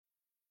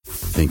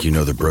Think you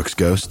know the Brooks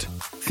Ghost?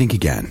 Think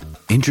again.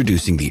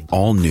 Introducing the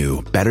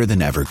all-new,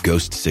 better-than-ever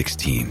Ghost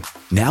 16.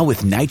 Now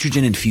with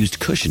nitrogen-infused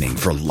cushioning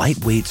for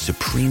lightweight,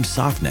 supreme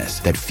softness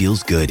that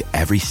feels good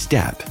every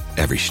step,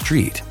 every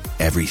street,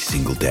 every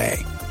single day.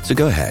 So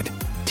go ahead,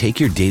 take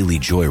your daily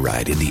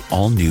joyride in the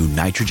all-new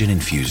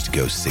nitrogen-infused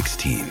Ghost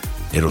 16.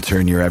 It'll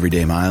turn your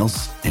everyday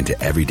miles into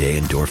everyday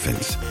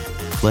endorphins.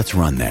 Let's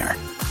run there.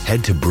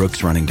 Head to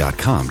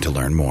brooksrunning.com to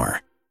learn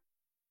more.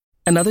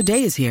 Another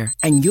day is here,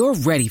 and you're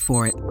ready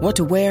for it. What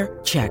to wear?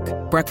 Check.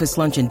 Breakfast,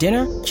 lunch, and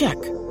dinner? Check.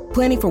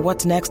 Planning for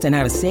what's next and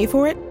how to save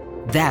for it?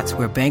 That's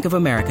where Bank of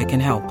America can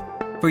help.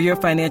 For your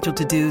financial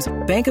to-dos,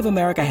 Bank of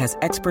America has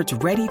experts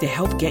ready to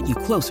help get you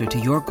closer to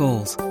your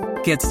goals.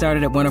 Get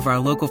started at one of our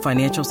local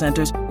financial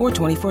centers or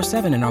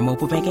 24/7 in our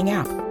mobile banking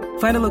app.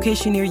 Find a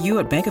location near you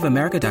at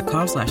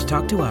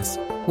bankofamerica.com/talktous.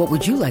 What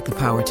would you like the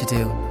power to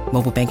do?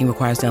 Mobile banking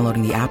requires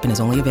downloading the app and is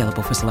only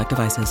available for select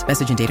devices.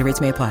 Message and data rates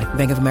may apply.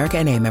 Bank of America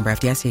N.A., member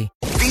FDIC.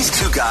 These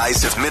two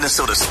guys have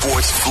Minnesota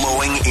sports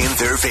flowing in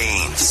their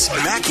veins.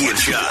 Mackey and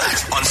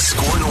Judd on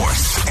Score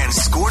North and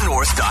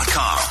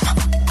ScoreNorth.com.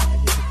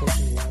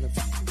 A lot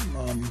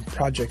of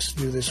projects to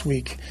do this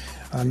week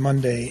on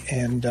Monday,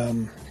 and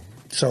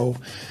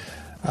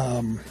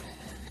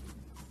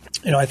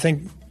I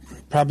think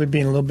probably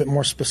being a little bit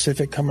more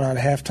specific coming out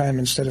of halftime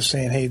instead of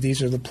saying, hey,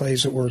 these are the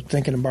plays that we're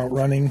thinking about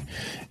running,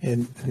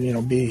 and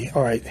be,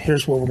 all right,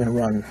 here's what we're going to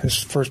run.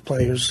 Here's the first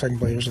play, here's the second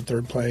play, here's the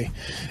third play,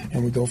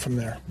 and we go from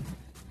there.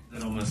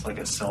 Is it almost like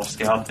a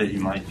self-scout that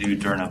you might do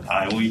during a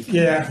bye week?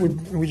 Yeah,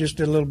 we just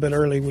did a little bit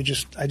early.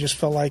 I just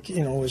felt like,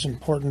 it was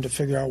important to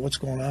figure out what's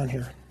going on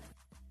here.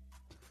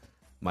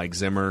 Mike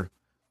Zimmer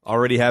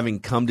already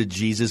having come to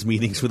Jesus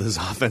meetings with his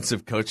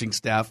offensive coaching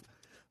staff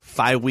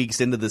 5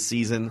 weeks into the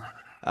season.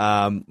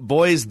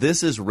 Boys,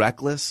 this is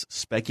Reckless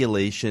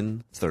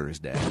Speculation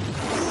Thursday.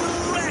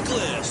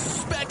 Reckless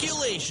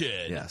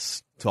Speculation.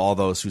 Yes, to all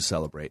those who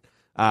celebrate.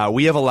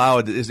 We have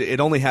allowed,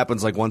 it only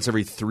happens like once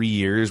every 3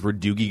 years where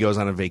Doogie goes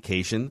on a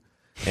vacation.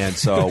 And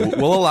so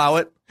we'll allow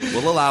it.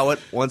 We'll allow it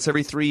once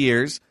every 3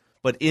 years.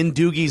 But in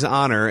Doogie's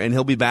honor, and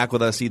he'll be back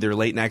with us either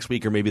late next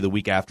week or maybe the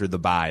week after the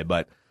bye.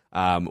 But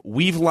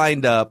we've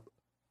lined up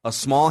a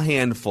small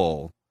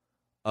handful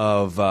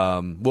of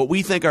what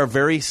we think are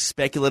very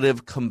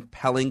speculative,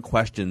 compelling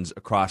questions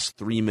across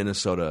 3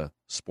 Minnesota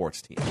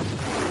sports teams.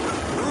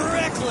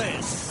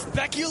 Reckless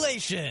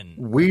Speculation.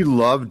 We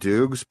love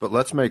Doogs, but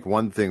let's make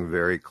one thing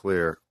very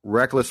clear.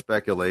 Reckless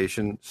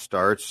Speculation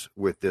starts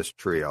with this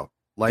trio.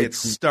 It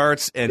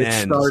starts and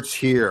ends. It starts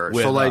here.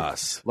 With so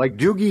us. Like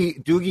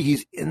Doogie,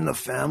 he's in the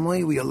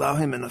family. We allow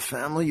him in the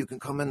family. You can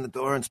come in the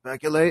door and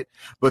speculate,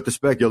 but the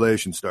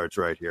speculation starts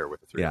right here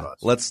with the three of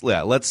us.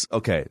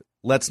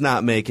 Let's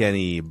not make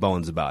any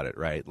bones about it,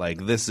 right? Like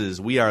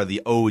we are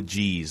the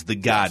OGs, the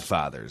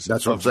Godfathers.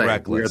 That's what I'm saying.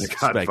 Reckless we are the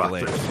Godfathers.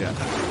 Speculation.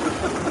 Yeah.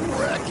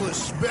 Reckless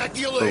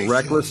Speculation. The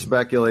Reckless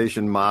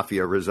Speculation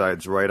Mafia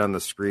resides right on the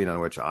screen on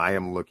which I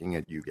am looking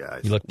at you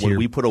guys. You look to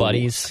your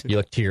buddies, you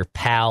look to your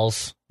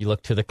pals, you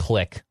look to the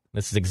clique.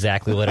 This is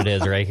exactly what it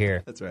is right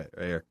here. That's right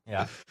here.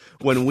 Yeah.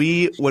 When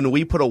we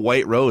put a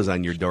white rose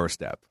on your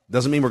doorstep,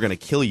 doesn't mean we're going to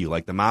kill you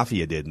like the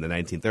Mafia did in the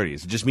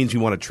 1930s. It just means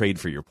we want to trade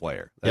for your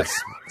player.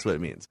 That's what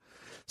it means.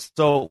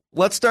 So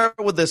let's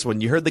start with this one.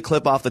 You heard the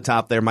clip off the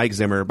top there, Mike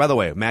Zimmer. By the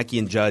way, Mackey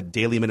and Judd,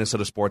 Daily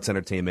Minnesota Sports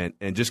Entertainment.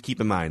 And just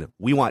keep in mind,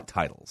 we want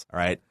titles, all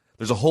right?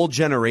 There's a whole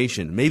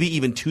generation, maybe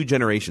even 2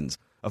 generations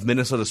of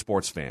Minnesota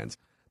sports fans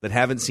that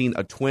haven't seen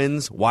a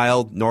Twins,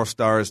 Wild, North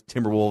Stars,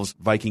 Timberwolves,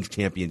 Vikings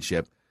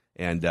championship.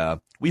 And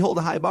we hold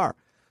a high bar.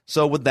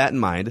 So with that in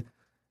mind,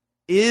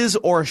 is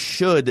or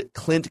should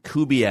Clint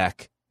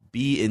Kubiak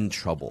be in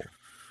trouble?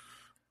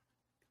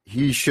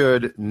 He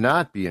should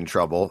not be in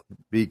trouble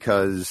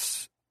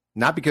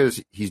not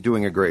because he's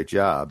doing a great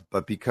job,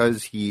 but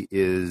because he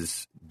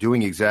is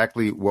doing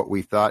exactly what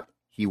we thought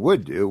he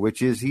would do,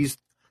 which is he's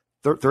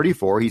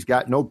 34. He's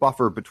got no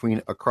buffer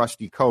between a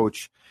crusty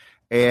coach.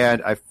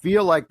 And I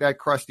feel like that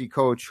crusty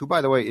coach, who,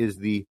 by the way, is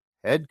the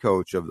head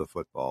coach of the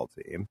football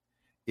team,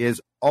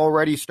 is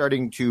already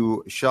starting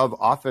to shove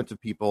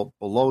offensive people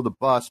below the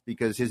bus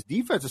because his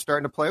defense is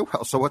starting to play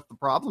well. So what's the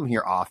problem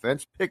here,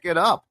 offense? Pick it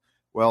up.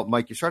 Well,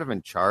 Mike, you're sort of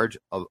in charge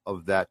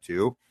of that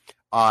too.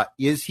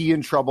 Is he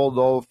in trouble,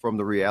 though, from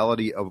the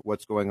reality of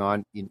what's going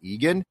on in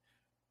Eagan?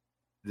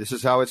 This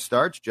is how it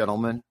starts,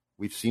 gentlemen.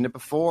 We've seen it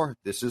before.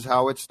 This is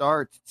how it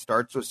starts. It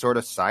starts with sort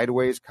of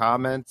sideways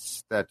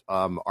comments that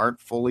aren't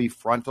fully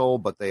frontal,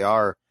 but they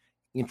are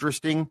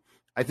interesting.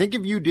 I think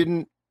if you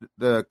didn't,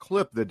 the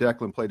clip that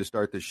Declan played to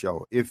start the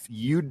show, if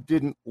you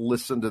didn't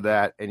listen to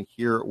that and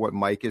hear what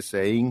Mike is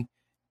saying,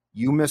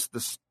 you missed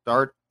the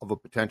start of a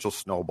potential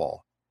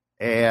snowball.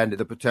 And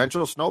the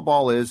potential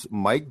snowball is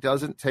Mike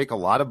doesn't take a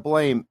lot of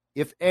blame,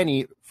 if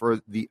any, for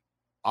the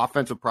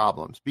offensive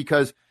problems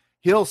because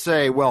he'll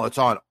say, well, it's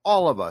on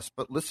all of us.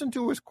 But listen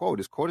to his quote.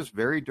 His quote is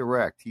very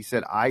direct. He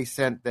said, I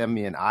sent them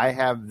in. I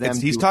have them.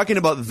 He's talking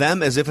about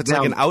them as if it's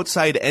like an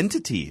outside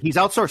entity. He's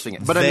outsourcing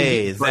it. But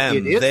they,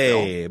 them,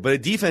 they.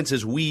 But defense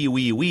is we.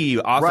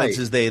 Offense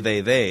is they.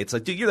 It's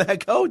like, dude, you're the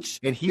head coach.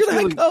 And you're the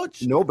head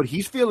coach. No, but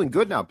he's feeling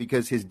good now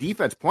because his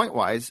defense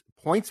points-wise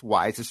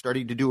is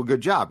starting to do a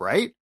good job,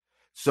 right?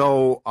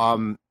 So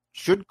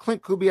should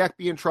Clint Kubiak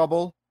be in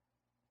trouble?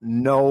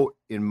 No,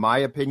 in my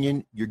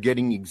opinion, you're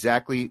getting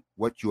exactly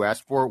what you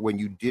asked for when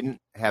you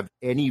didn't have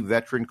any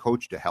veteran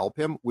coach to help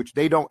him, which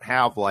they don't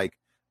have. Like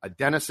a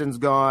Dennison's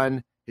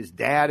gone, his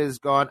dad is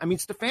gone. I mean,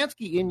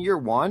 Stefanski in year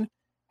one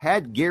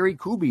had Gary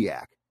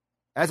Kubiak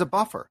as a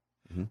buffer.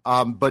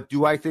 Mm-hmm. But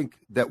do I think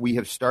that we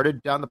have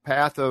started down the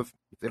path of,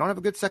 if they don't have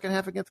a good second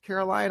half against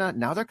Carolina,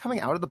 now they're coming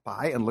out of the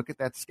bye and look at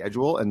that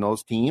schedule and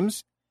those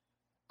teams?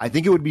 I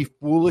think it would be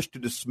foolish to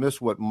dismiss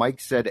what Mike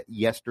said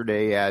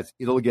yesterday as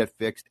it'll get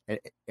fixed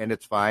and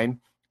it's fine.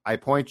 I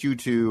point you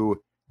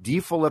to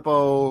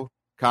DeFilippo,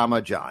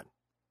 John,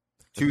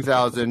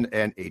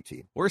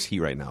 2018. Where's he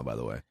right now, by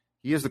the way?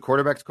 He is the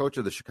quarterbacks coach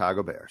of the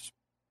Chicago Bears.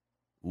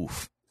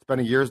 Oof.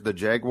 Spent a year as the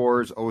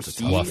Jaguars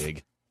OC.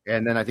 Gig.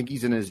 And then I think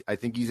he's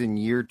in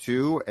year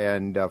two.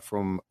 And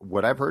from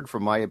what I've heard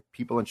from my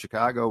people in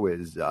Chicago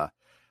is,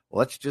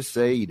 let's just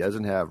say he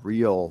doesn't have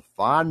real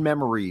fond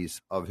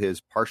memories of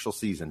his partial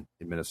season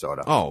in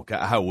Minnesota. Oh,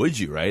 God, how would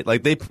you, right?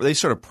 Like they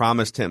sort of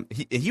promised him.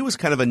 He was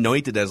kind of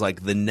anointed as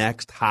like the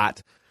next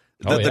hot.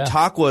 The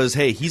talk was,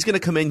 hey, he's going to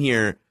come in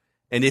here,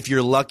 and if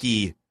you're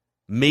lucky,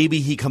 maybe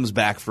he comes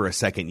back for a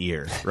second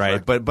year,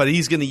 right? But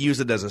he's going to use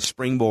it as a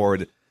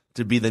springboard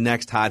to be the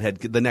next hothead,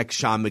 the next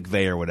Sean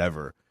McVay or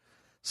whatever.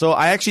 So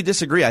I actually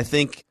disagree. I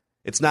think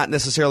it's not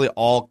necessarily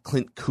all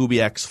Clint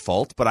Kubiak's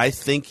fault, but I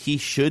think he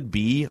should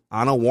be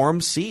on a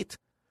warm seat.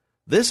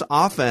 This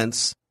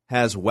offense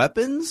has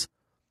weapons.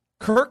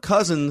 Kirk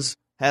Cousins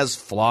has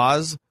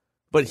flaws,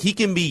 but he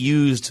can be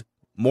used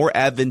more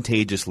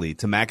advantageously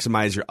to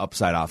maximize your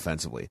upside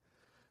offensively.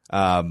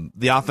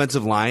 The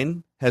offensive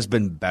line has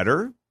been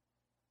better.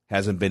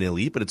 Hasn't been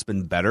elite, but it's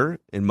been better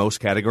in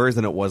most categories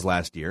than it was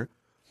last year.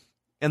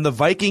 And the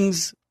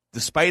Vikings,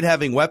 despite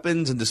having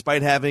weapons and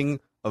despite having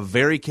a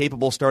very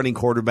capable starting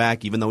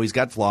quarterback, even though he's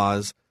got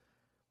flaws,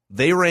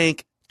 they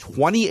rank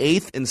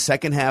 28th in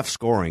second half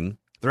scoring.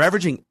 They're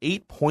averaging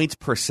 8 points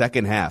per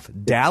second half.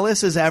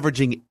 Dallas is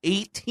averaging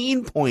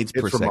 18 points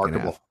per second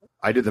half.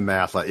 I did the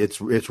math.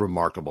 It's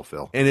remarkable,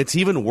 Phil. And it's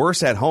even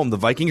worse at home. The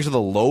Vikings are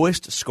the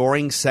lowest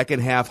scoring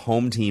second half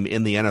home team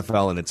in the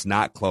NFL, and it's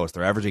not close.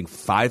 They're averaging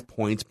 5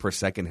 points per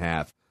second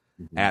half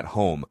at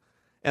home.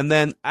 And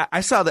then I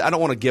saw that. I don't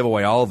want to give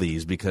away all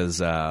these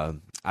because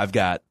I've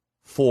got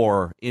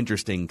 4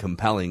 interesting,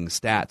 compelling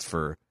stats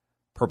for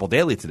Purple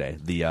Daily today,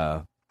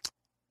 the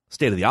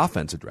State of the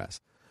Offense address.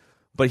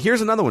 But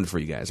here's another one for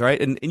you guys, all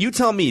right? And you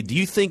tell me, do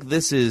you think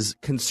this is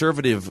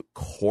conservative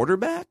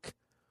quarterback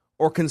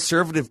or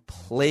conservative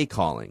play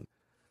calling?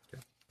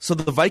 So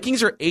the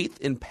Vikings are 8th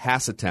in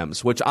pass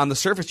attempts, which on the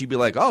surface you'd be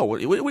like, oh, what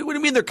do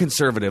you mean they're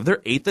conservative? They're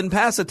 8th in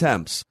pass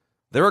attempts.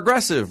 They're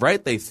aggressive,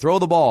 right? They throw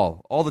the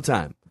ball all the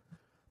time.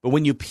 But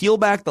when you peel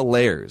back the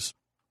layers,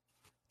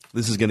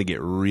 this is going to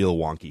get real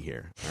wonky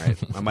here. All right,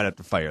 I might have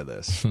to fire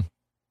this. All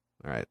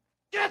right.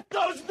 Get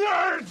those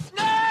nerds!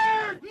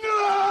 Nerds!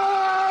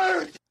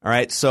 All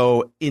right,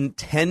 so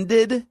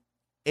intended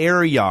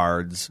air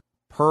yards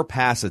per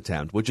pass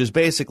attempt, which is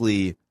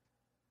basically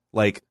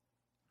like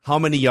how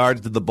many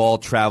yards did the ball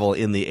travel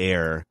in the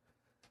air.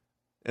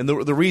 And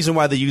the reason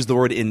why they use the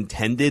word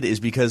intended is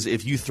because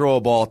if you throw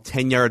a ball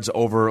 10 yards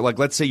over, like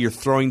let's say you're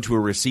throwing to a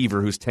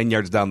receiver who's 10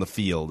 yards down the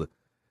field,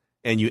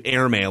 and you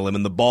airmail him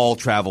and the ball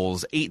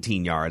travels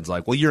 18 yards,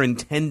 like, well, you're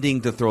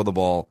intending to throw the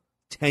ball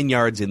 10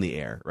 yards in the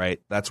air, right?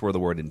 That's where the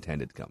word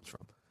intended comes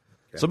from.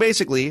 Okay. So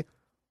basically,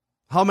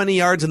 how many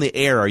yards in the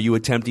air are you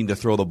attempting to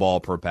throw the ball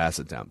per pass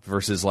attempt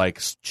versus like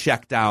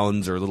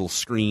checkdowns or little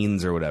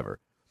screens or whatever?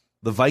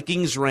 The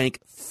Vikings rank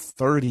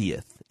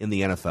 30th in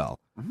the NFL,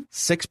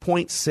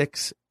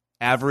 6.6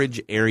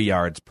 average air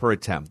yards per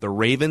attempt. The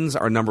Ravens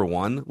are number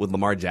 1 with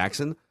Lamar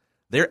Jackson.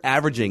 They're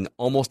averaging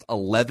almost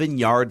 11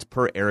 yards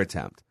per air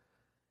attempt.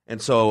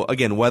 And so,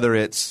 again, whether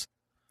it's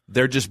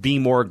they're just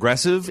being more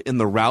aggressive in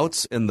the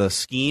routes and the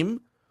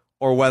scheme,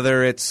 or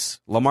whether it's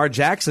Lamar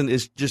Jackson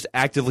is just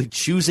actively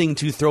choosing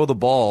to throw the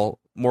ball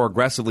more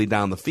aggressively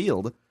down the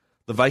field,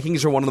 the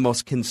Vikings are one of the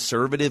most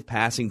conservative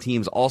passing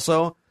teams.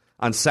 Also,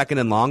 on second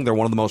and long, they're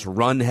one of the most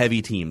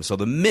run-heavy teams. So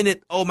the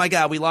minute, oh my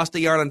God, we lost a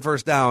yard on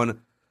first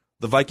down,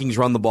 the Vikings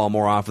run the ball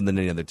more often than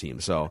any other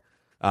team. So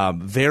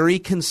very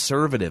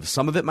conservative.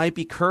 Some of it might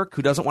be Kirk,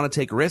 who doesn't want to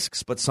take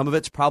risks, but some of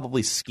it's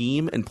probably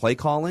scheme and play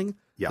calling.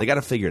 Yeah. They got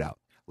to figure it out.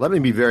 Let me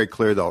be very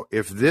clear, though.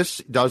 If this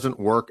doesn't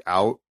work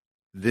out,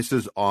 this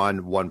is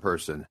on one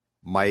person,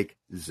 Mike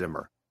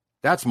Zimmer.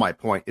 That's my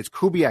point. It's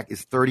Kubiak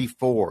is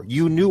 34.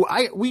 You knew.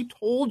 We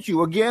told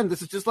you, again,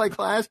 this is just like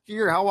last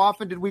year. How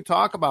often did we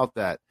talk about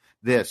that?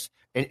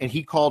 And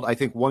he called, I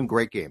think, one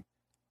great game.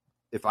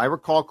 If I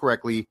recall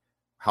correctly,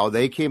 how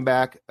they came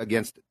back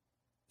against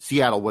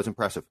Seattle was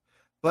impressive.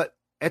 But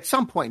at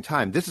some point in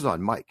time, this is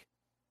on Mike.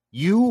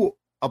 You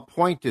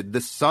appointed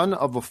the son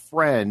of a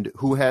friend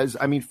who has,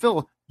 I mean,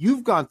 Phil,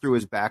 you've gone through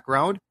his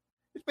background.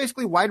 He's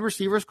basically wide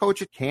receivers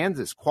coach at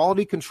Kansas,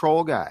 quality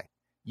control guy.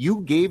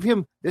 You gave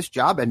him this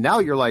job, and now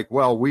you're like,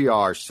 well, we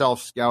are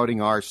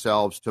self-scouting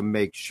ourselves to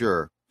make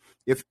sure.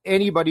 If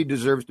anybody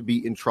deserves to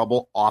be in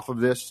trouble off of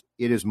this,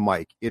 it is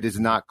Mike. It is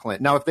not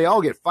Clint. Now, if they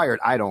all get fired,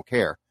 I don't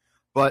care.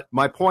 But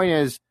my point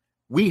is,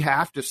 we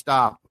have to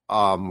stop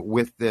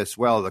with this.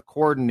 Well, the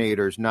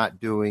coordinator's not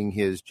doing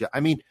his job. I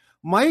mean,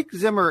 Mike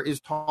Zimmer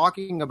is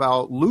talking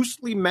about,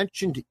 loosely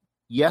mentioned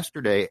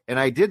yesterday, and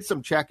I did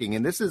some checking,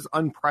 and this is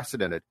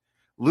unprecedented,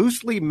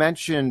 loosely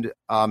mentioned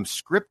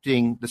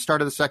scripting the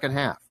start of the second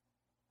half.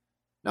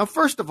 Now,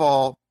 first of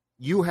all,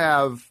 you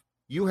have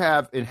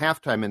in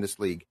halftime in this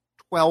league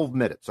 12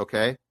 minutes,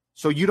 okay?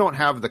 So you don't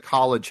have the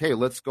college, hey,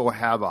 let's go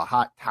have a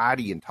hot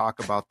toddy and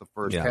talk about the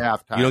first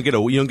halftime. You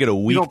don't get a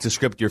week to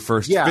script your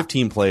first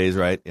 15 plays,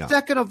 right? Yeah.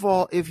 Second of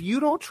all, if you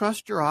don't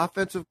trust your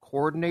offensive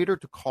coordinator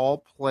to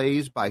call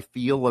plays by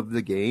feel of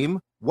the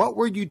game, what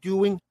were you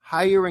doing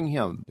hiring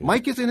him? Yeah.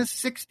 Mike is in his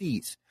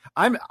 60s.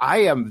 I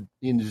am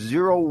in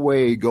zero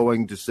way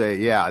going to say,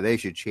 yeah, they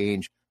should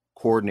change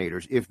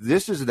coordinators. If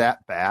this is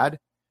that bad,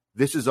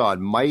 this is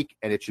on Mike,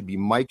 and it should be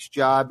Mike's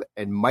job,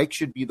 and Mike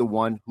should be the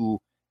one who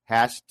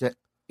has to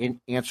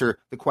answer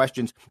the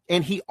questions.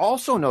 And he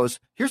also knows,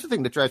 here's the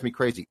thing that drives me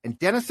crazy, and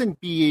Dennison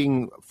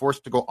being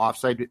forced to go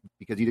offside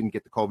because he didn't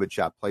get the COVID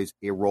shot plays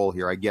a role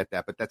here. I get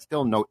that, but that's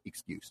still no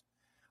excuse.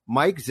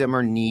 Mike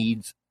Zimmer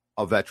needs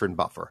a veteran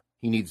buffer.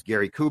 He needs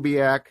Gary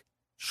Kubiak.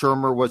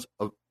 Shermer was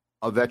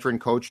a veteran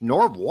coach.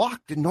 Norv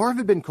walked, and Norv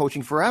had been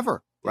coaching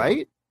forever,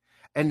 right?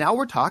 And now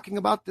we're talking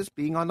about this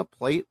being on the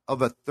plate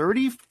of a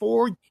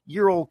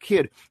 34-year-old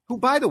kid who,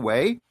 by the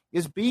way,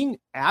 is being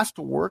asked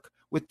to work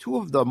with two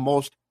of the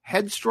most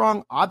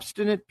headstrong,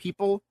 obstinate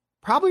people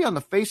probably on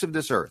the face of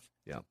this earth.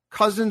 Yeah.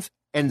 Cousins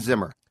and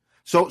Zimmer.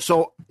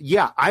 So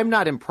yeah, I'm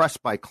not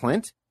impressed by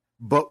Clint,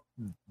 but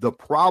the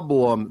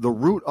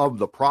root of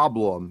the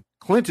problem,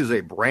 Clint is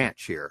a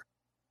branch here.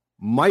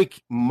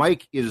 Mike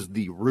is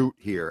the root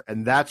here,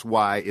 and that's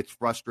why it's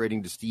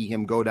frustrating to see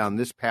him go down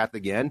this path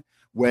again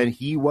when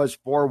he was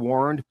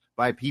forewarned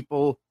by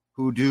people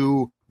who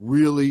do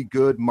really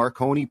good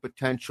Marconi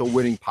potential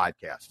winning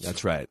podcasts.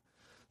 That's right.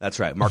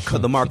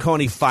 The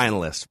Marconi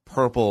finalist,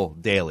 Purple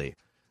Daily,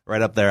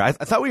 right up there. I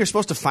thought we were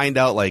supposed to find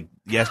out like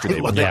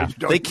yesterday, but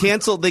they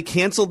canceled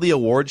the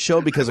award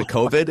show because of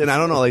COVID, and I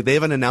don't know, like they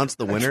haven't announced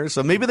the winner,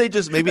 so maybe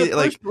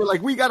like we're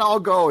like we gotta all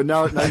go, and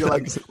now you're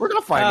like we're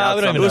gonna find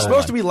out. It was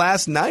supposed to be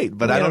last night,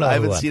 but I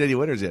haven't seen any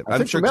winners yet.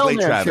 I'm sure Clay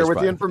Travis here with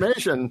the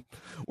information.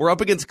 We're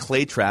up against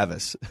Clay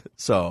Travis,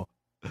 so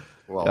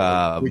we'll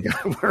have to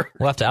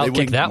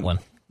outkick that one.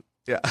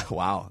 Yeah.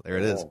 Wow. There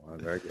it is.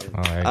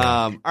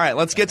 All right.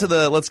 Let's get to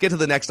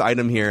the next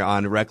item here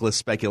on Reckless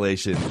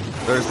Speculation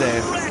Thursday.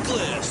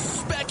 Reckless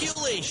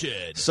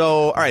Speculation.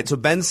 So, all right. So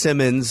Ben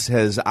Simmons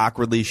has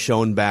awkwardly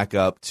shown back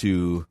up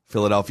to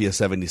Philadelphia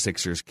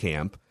 76ers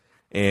camp,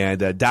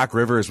 and Doc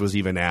Rivers was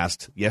even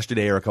asked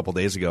yesterday or a couple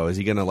days ago, is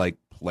he going to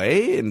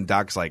play? And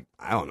Doc's like,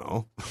 I don't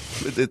know.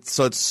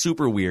 So it's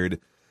super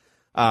weird.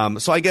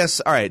 So I guess,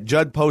 all right.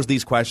 Judd posed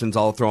these questions.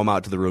 I'll throw them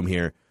out to the room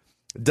here.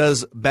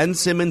 Does Ben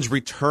Simmons'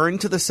 return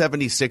to the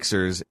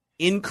 76ers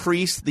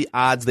increase the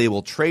odds they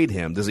will trade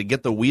him? Does it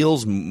get the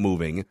wheels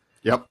moving?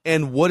 Yep.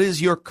 And what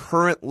is your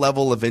current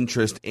level of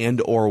interest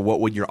and or what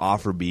would your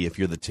offer be if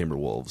you're the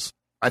Timberwolves?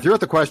 I threw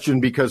out the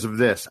question because of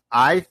this.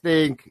 I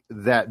think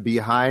that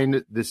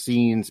behind the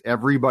scenes,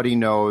 everybody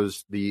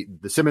knows the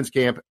Simmons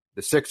camp,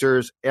 the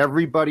Sixers,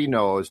 everybody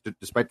knows,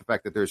 despite the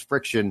fact that there's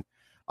friction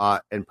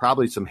and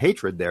probably some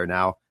hatred there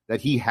now,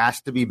 that he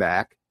has to be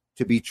back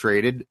to be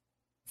traded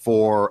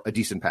for a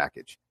decent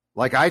package.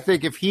 Like, I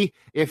think if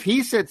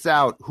he sits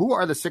out, who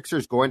are the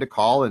Sixers going to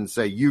call and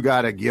say, you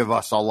got to give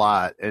us a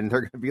lot? And they're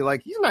going to be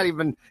like,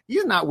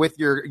 he's not with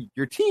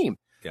your team.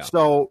 Yeah.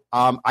 So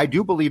I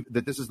do believe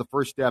that this is the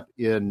first step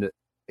in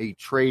a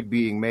trade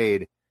being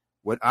made.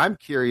 What I'm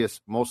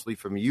curious mostly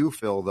from you,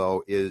 Phil,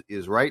 though,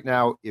 is right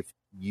now, if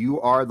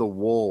you are the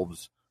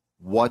Wolves,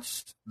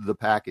 what's the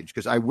package?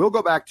 Because I will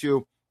go back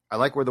to, I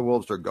like where the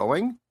Wolves are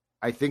going.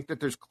 I think that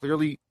there's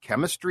clearly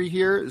chemistry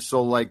here.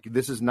 So,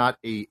 this is not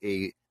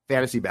a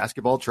fantasy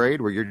basketball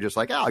trade where you're just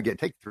like,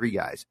 take three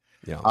guys.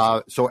 Yeah.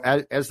 So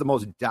as the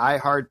most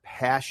diehard,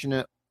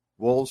 passionate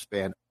Wolves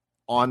fan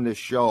on this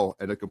show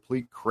and a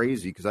complete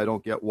crazy, because I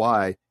don't get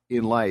why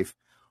in life,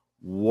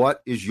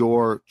 what is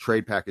your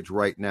trade package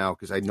right now?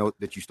 Because I know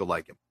that you still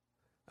like him.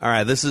 All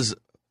right. This is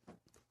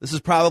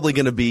probably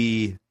going to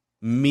be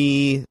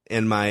me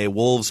and my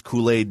Wolves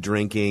Kool-Aid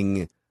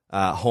drinking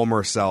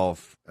Homer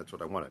self. That's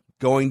what I wanted.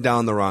 Going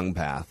down the wrong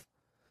path.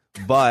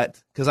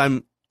 But because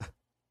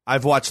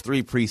I've watched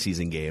 3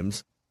 preseason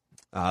games.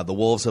 The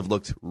Wolves have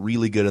looked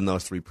really good in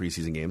those 3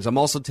 preseason games. I'm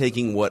also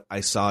taking what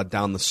I saw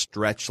down the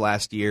stretch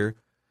last year.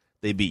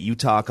 They beat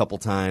Utah a couple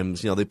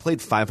times. They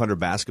played 500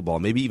 basketball,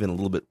 maybe even a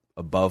little bit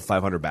above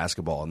 500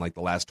 basketball in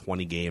the last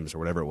 20 games or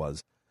whatever it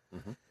was.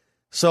 Mm-hmm.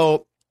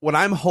 So what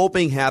I'm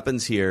hoping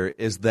happens here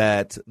is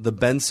that the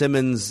Ben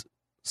Simmons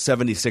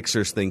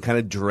 76ers thing kind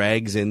of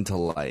drags into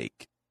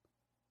like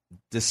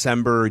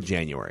December or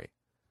January,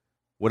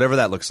 whatever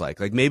that looks like.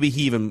 Like maybe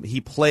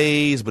he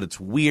plays, but it's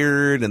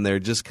weird, and they're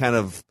just kind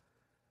of,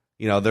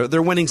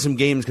 they're winning some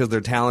games because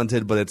they're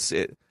talented, but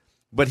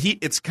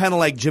it's kind of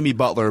like Jimmy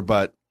Butler,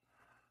 but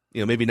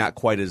maybe not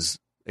quite as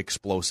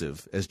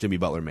explosive as Jimmy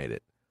Butler made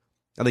it.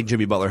 I think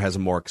Jimmy Butler has a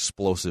more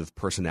explosive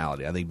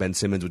personality. I think Ben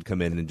Simmons would come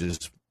in and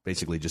just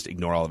basically just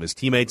ignore all of his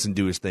teammates and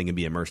do his thing and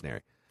be a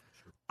mercenary.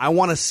 I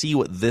want to see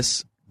what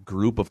this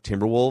group of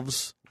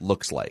Timberwolves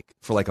looks like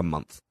for like a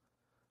month.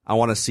 I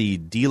want to see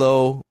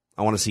D'Lo.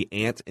 I want to see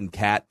Ant and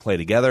Cat play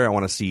together. I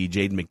want to see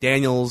Jaden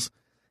McDaniels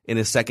in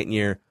his second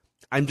year.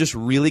 I'm just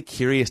really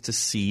curious to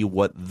see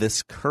what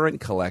this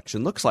current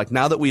collection looks like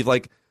now that we've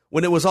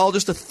when it was all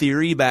just a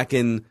theory back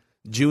in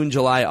June,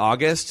 July,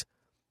 August.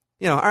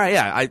 All right,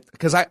 yeah,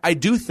 because I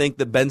do think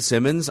that Ben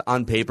Simmons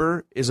on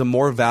paper is a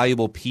more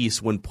valuable piece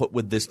when put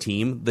with this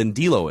team than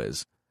D'Lo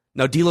is.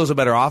 Now, D'Lo's a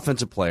better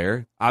offensive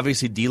player.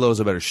 Obviously, D'Lo's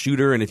a better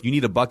shooter, and if you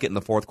need a bucket in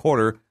the fourth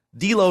quarter,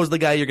 D'Lo is the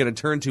guy you're going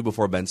to turn to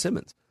before Ben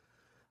Simmons.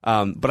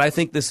 But I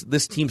think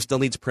this team still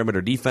needs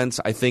perimeter defense.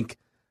 I think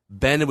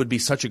Ben would be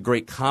such a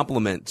great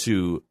complement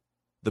to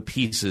the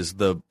pieces,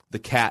 the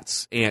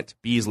Cats, Ant,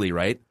 Beasley,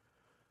 right?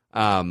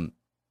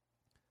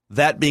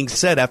 That being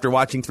said, after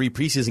watching 3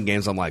 preseason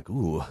games, I'm like,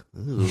 ooh,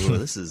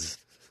 this is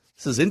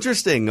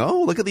interesting.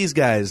 Oh, look at these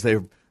guys.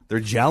 They're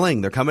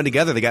gelling. They're coming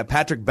together. They got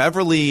Patrick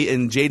Beverley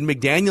and Jaden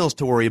McDaniels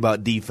to worry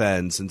about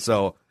defense. And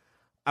so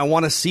I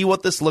want to see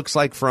what this looks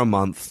like for a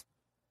month.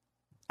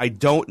 I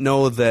don't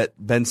know that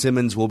Ben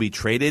Simmons will be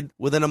traded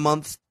within a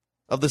month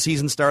of the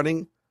season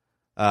starting.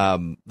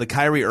 The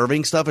Kyrie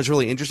Irving stuff is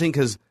really interesting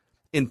because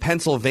in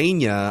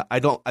Pennsylvania, I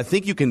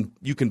think you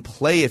can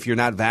play if you're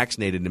not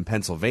vaccinated in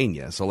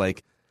Pennsylvania. So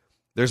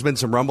there's been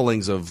some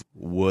rumblings of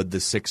would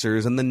the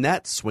Sixers and the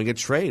Nets swing a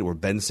trade where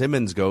Ben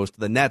Simmons goes to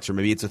the Nets, or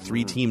maybe it's a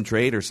 3-team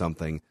trade or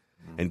something,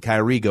 and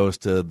Kyrie goes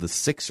to the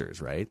Sixers,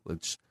 right?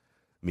 Which,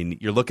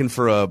 you're looking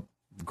for a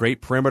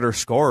great perimeter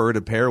scorer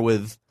to pair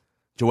with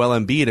Joel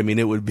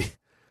Embiid.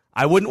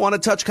 I wouldn't want to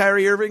touch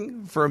Kyrie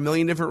Irving for a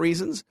million different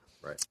reasons.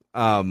 Right.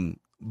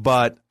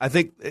 But I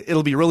think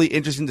it'll be really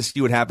interesting to see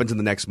what happens in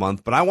the next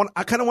month. But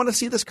I kind of want to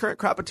see this current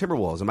crop of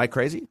Timberwolves. Am I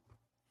crazy?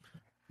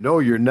 No,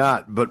 you're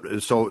not.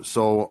 But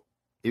so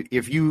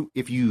if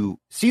you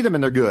see them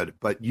and they're good,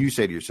 but you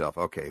say to yourself,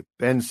 okay,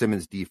 Ben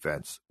Simmons'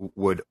 defense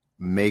would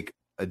make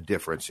a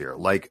difference here,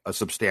 like a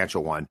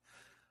substantial one.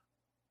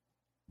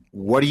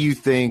 What do you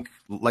think?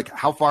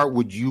 How far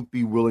would you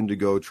be willing to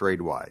go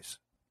trade wise?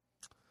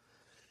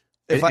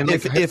 If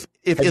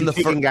in the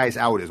taking guys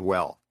out as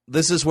well.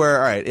 This is where,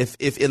 all right,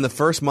 if in the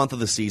first month of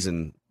the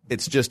season,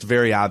 it's just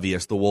very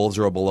obvious the Wolves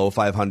are a below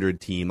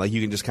 500 team.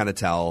 You can just kind of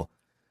tell.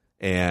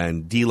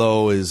 And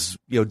D'Lo's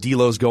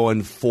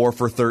going 4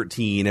 for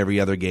 13 every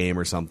other game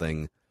or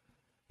something.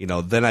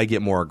 Then I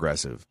get more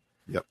aggressive.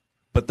 Yep.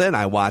 But then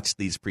I watch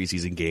these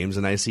preseason games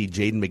and I see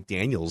Jaden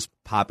McDaniels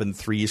popping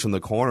threes from the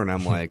corner, and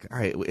I'm like, all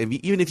right,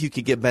 even if you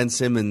could get Ben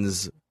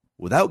Simmons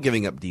without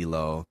giving up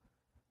D'Lo,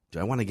 do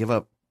I want to give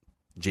up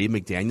Jaden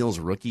McDaniels'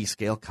 rookie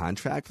scale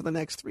contract for the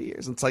next 3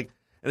 years? And it's like,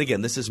 and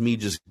again, this is me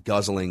just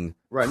guzzling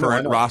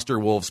current roster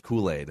Wolves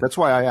Kool-Aid. That's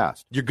why I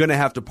asked. You're going to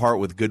have to part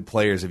with good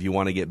players if you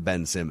want to get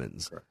Ben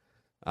Simmons.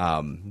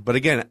 But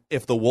again,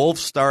 if the Wolves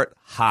start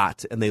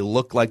hot and they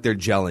look like they're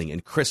gelling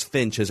and Chris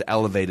Finch has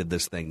elevated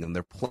this thing and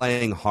they're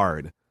playing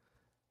hard,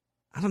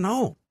 I don't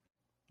know.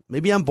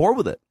 Maybe I'm bored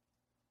with it.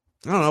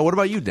 I don't know. What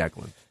about you,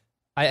 Declan?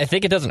 I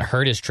think it doesn't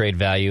hurt his trade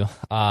value.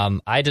 I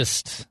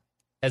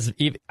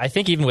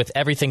think even with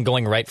everything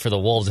going right for the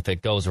Wolves, if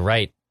it goes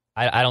right,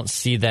 I don't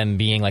see them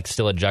being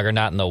still a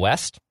juggernaut in the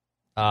West.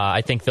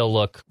 I think they'll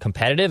look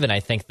competitive, and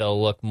I think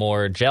they'll look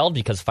more gelled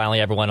because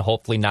finally everyone,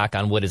 hopefully knock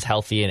on wood, is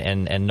healthy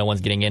and no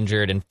one's getting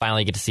injured, and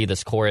finally get to see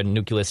this core and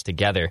nucleus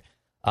together.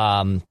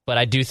 But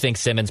I do think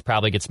Simmons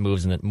probably gets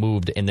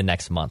moved in the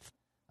next month.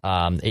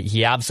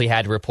 He obviously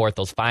had to report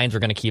those fines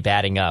were going to keep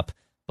adding up,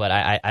 but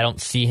I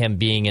don't see him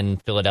being in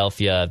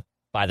Philadelphia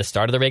by the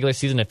start of the regular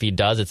season. If he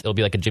does, it'll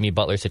be like a Jimmy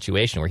Butler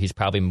situation where he's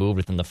probably moved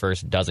within the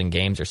first dozen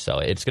games or so.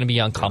 It's going to be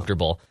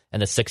uncomfortable,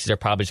 and the Sixers are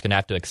probably just going to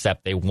have to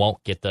accept they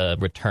won't get the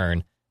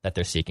return that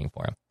they're seeking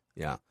for him.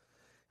 Yeah.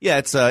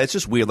 It's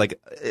just weird.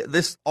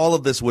 All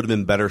of this would have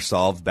been better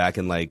solved back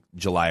in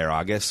July or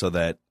August, so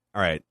that,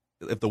 all right,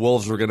 if the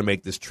Wolves were going to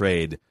make this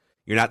trade,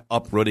 you're not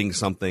uprooting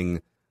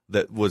something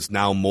that was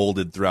now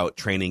molded throughout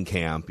training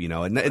camp,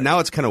 and now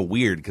it's kind of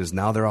weird because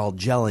now they're all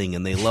gelling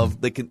and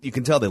you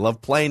can tell they love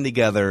playing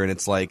together, and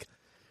it's like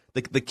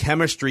the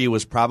chemistry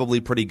was probably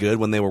pretty good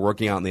when they were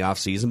working out in the off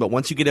season, but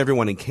once you get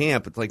everyone in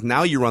camp, it's like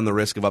now you run the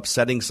risk of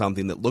upsetting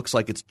something that looks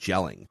like it's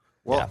gelling.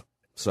 Well, yeah.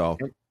 So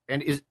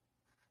and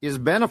is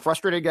Ben a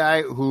frustrated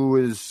guy who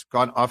has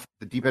gone off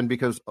the deep end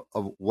because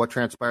of what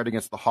transpired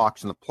against the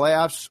Hawks in the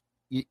playoffs?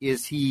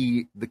 Is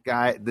he the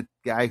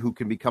guy who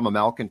can become a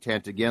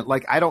malcontent again?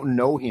 I don't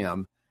know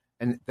him,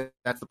 and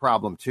that's the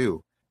problem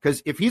too.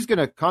 Because if he's going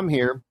to come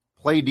here,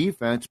 play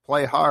defense,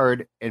 play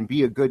hard, and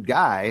be a good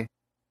guy,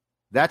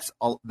 that's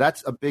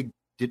a big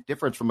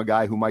difference from a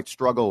guy who might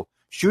struggle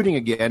shooting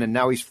again, and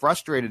now he's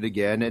frustrated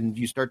again, and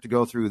you start to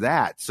go through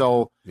that.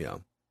 So yeah,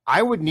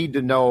 I would need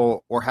to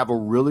know or have a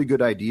really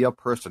good idea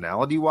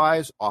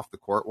personality-wise, off the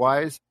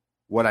court-wise,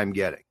 what I'm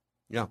getting.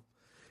 Yeah.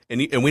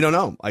 And we don't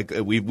know. Like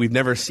we've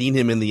never seen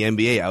him in the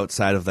NBA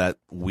outside of that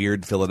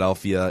weird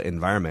Philadelphia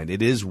environment.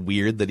 It is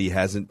weird that he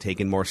hasn't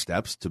taken more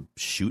steps to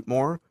shoot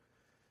more.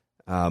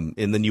 And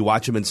then you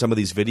watch him in some of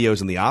these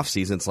videos in the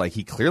offseason. It's like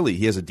he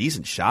has a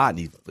decent shot,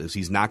 and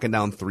he's knocking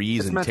down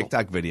threes and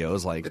TikTok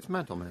videos. Like it's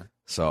mental, man.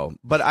 So,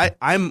 but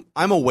I'm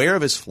aware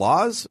of his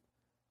flaws.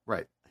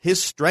 Right.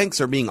 His strengths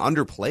are being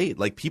underplayed.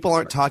 Like people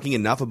aren't talking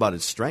enough about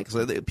his strengths.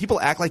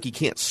 People act like he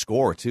can't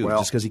score too,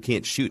 just because he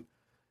can't shoot.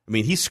 I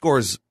mean, he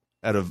scores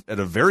at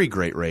a very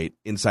great rate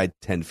inside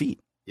 10 feet.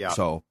 Yeah.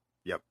 So.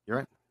 Yep. You're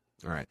right.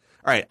 All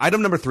right.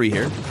 Item number 3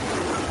 here.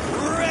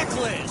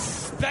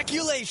 Reckless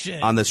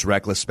speculation. On this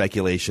Reckless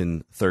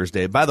Speculation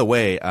Thursday. By the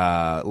way,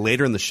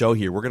 later in the show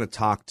here, we're going to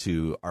talk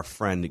to our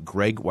friend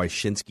Greg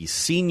Wyshynski,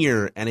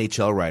 senior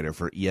NHL writer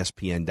for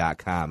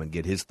ESPN.com, and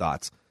get his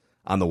thoughts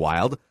on the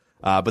Wild.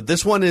 But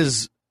this one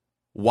is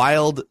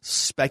Wild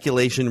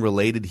speculation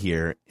related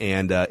here,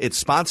 and it's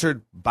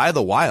sponsored by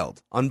the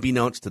Wild,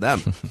 unbeknownst to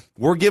them.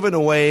 We're giving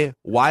away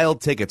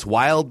Wild tickets,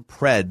 Wild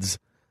Preds,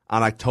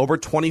 on October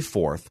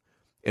 24th,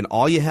 and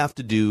all you have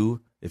to do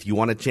if you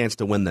want a chance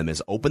to win them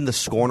is open the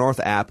Score North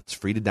app. It's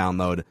free to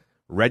download,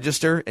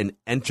 register, and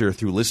enter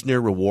through listener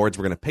rewards.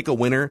 We're going to pick a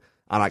winner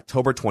on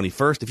October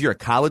 21st. If you're a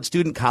college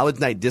student, college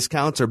night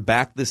discounts are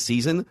back this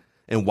season,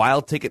 and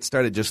Wild tickets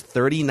start at just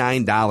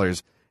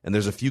 $39. And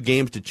there's a few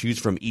games to choose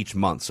from each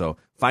month. So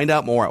find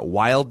out more at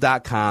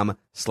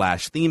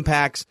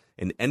wild.com/themepacks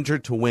and enter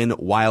to win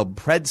Wild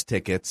Preds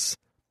tickets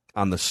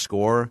on the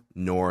Score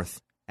North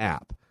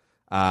app.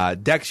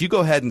 Dex, you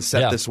go ahead and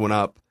set this one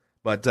up.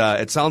 But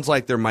it sounds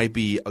like there might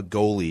be a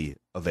goalie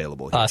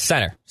available here.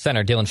 Center,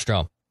 Dylan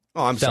Strome.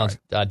 Oh, I'm sorry.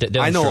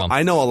 Dylan Strome.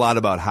 I know a lot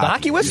about hockey. The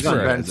Hockey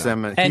Whisperer. Ben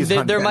Simmons. And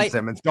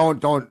Simmons.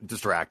 Don't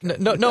distract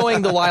him.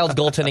 Knowing the Wild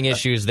goaltending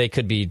issues, they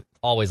could be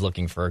always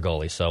looking for a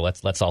goalie. So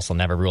let's also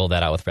never rule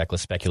that out with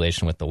reckless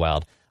speculation with the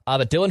Wild.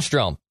 But Dylan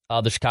Strome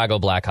of the Chicago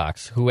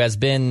Blackhawks, who has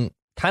been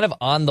kind of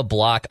on the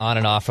block on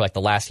and off for like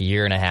the last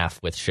year and a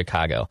half with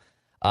Chicago.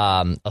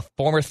 A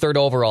former 3rd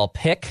overall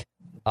pick.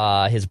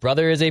 His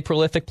brother is a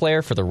prolific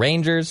player for the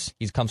Rangers.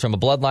 He comes from a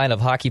bloodline of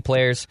hockey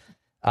players.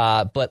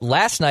 But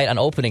last night on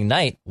opening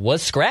night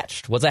was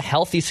a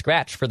healthy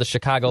scratch for the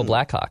Chicago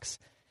Blackhawks.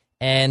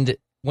 And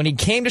when he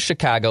came to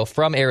Chicago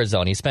from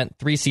Arizona, he spent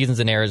 3 seasons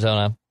in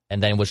Arizona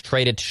and then was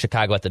traded to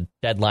Chicago at the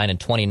deadline in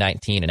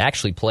 2019 and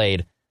actually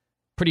played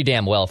pretty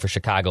damn well for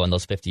Chicago in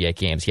those 58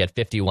 games. He had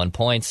 51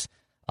 points,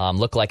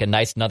 looked like a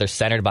nice another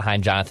center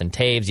behind Jonathan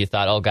Toews. You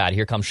thought, oh God,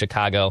 here comes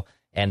Chicago,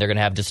 and they're going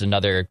to have just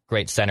another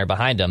great center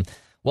behind him.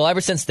 Well,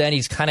 ever since then,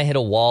 he's kind of hit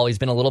a wall. He's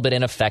been a little bit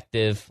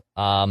ineffective,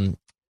 kind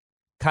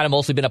of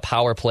mostly been a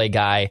power play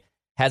guy,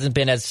 hasn't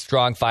been as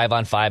strong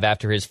 5-on-5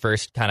 after his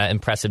first kind of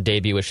impressive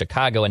debut with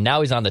Chicago, and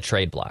now he's on the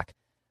trade block.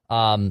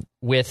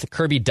 With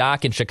Kirby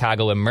Dach in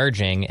Chicago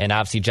emerging, and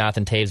obviously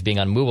Jonathan Toews being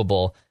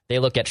unmovable, they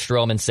look at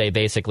Strome and say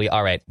basically,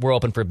 all right, we're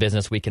open for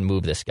business. We can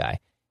move this guy.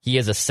 He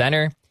is a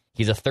center.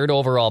 He's a 3rd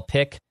overall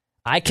pick.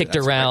 I kicked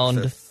around.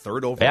 Like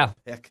 3rd overall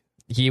pick.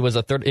 He was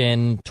a 3rd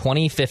in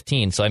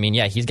 2015. So, I mean,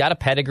 he's got a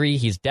pedigree.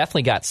 He's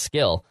definitely got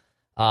skill.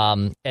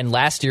 And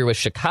last year with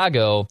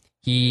Chicago,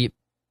 he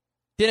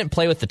didn't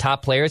play with the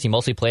top players. He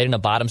mostly played in a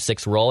bottom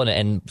 6 role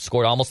and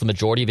scored almost the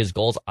majority of his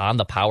goals on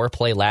the power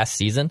play last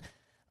season.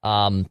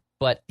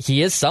 But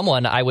he is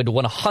someone I would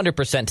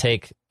 100%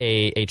 take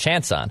a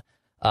chance on.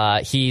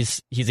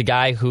 He's a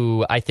guy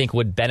who I think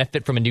would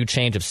benefit from a new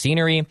change of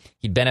scenery.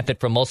 He'd benefit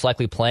from most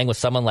likely playing with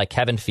someone like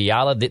Kevin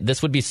Fiala.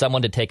 This would be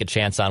someone to take a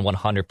chance on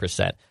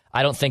 100%.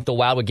 I don't think the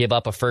Wild would give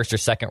up a 1st or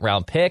 2nd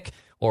round pick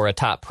or a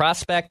top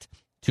prospect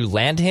to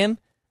land him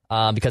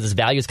because his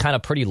value is kind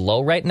of pretty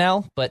low right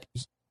now. But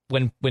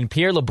when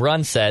Pierre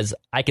LeBrun says,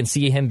 I can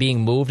see him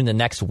being moved in the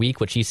next week,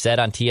 which he said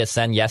on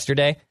TSN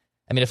yesterday,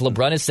 I mean, if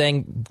LeBrun is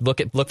saying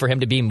look for him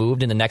to be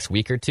moved in the next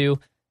week or two,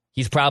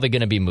 he's probably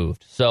going to be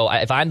moved. So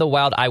if I'm the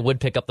Wild, I would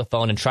pick up the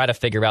phone and try to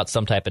figure out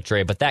some type of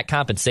trade. But that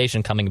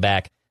compensation coming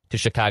back to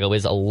Chicago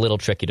is a little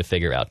tricky to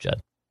figure out, Judd.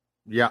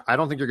 Yeah, I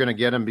don't think you're going to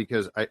get him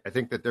because I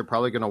think that they're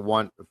probably going to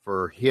want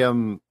for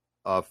him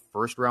a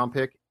 1st round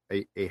pick,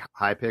 a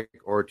high pick,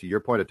 or to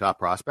your point, a top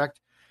prospect.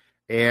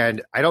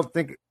 And I don't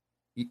think,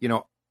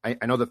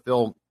 I know that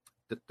Phil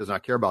does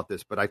not care about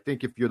this, but I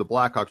think if you're the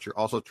Blackhawks,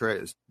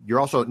 you're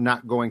also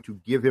not going to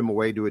give him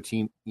away to a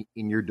team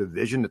in your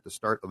division at the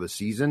start of the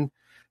season.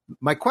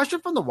 My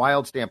question from the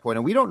Wild standpoint,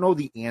 and we don't know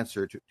the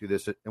answer to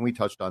this, and we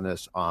touched on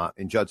this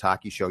in Judd's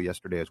Hockey Show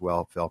yesterday as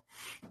well, Phil.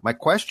 My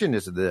question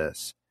is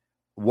this.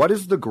 What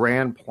is the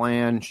grand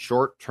plan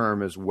short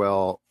term as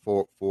well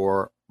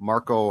for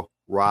Marco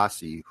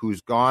Rossi,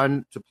 who's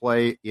gone to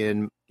play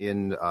in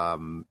Des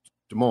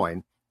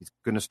Moines? He's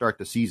going to start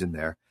the season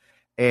there.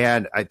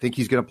 And I think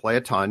he's going to play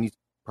a ton. He's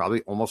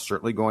probably almost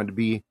certainly going to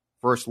be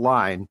first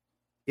line.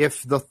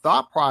 if the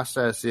thought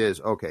process is,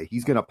 okay,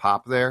 he's going to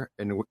pop there,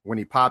 and when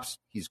he pops,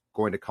 he's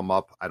going to come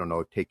up, I don't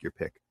know, take your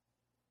pick,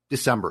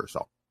 December or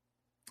so.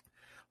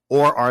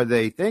 Or are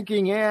they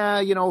thinking,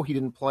 he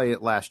didn't play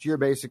it last year,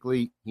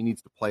 basically. He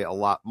needs to play a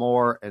lot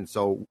more, and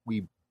so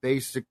we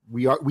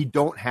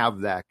don't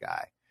have that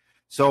guy.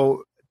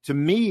 So to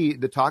me,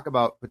 the talk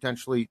about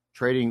potentially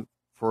trading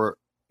for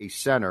a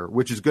center,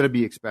 which is going to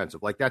be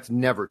expensive, like that's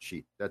never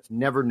cheap. That's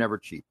never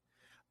cheap.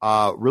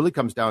 Really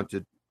comes down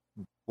to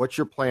what's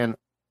your plan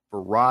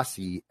for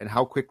Rossi and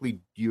how quickly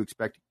do you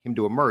expect him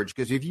to emerge?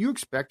 Because if you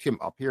expect him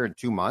up here in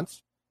 2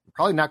 months, you're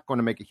probably not going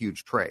to make a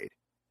huge trade.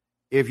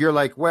 If you're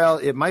like, well,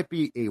 it might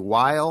be a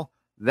while,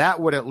 that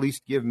would at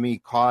least give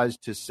me cause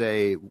to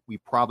say we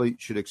probably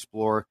should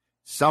explore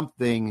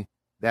something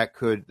that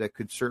could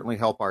certainly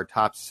help our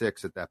top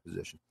 6 at that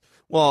position.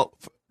 Well,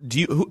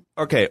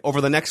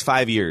 over the next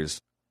 5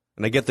 years,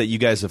 and I get that you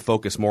guys have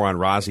focused more on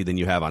Rossi than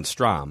you have on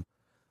Strom,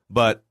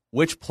 but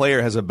which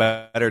player has a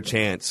better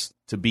chance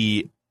to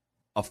be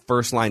a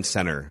first-line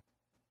center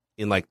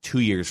in like 2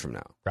 years from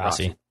now?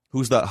 Rossi.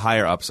 Who's the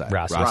higher upside?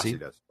 Rossi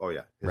does. Oh,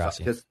 yeah.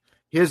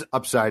 His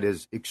upside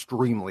is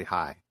extremely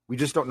high. We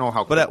just don't know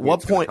how. But at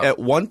what point? At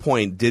one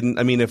point,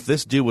 if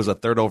this dude was a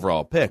 3rd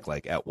overall pick,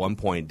 like at one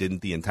point,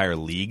 didn't the entire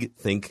league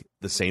think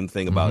the same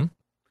thing about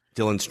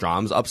Dylan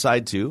Strom's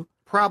upside too?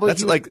 Probably.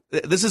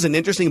 That's this is an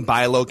interesting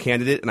buy low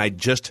candidate, and I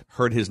just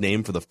heard his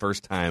name for the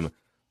first time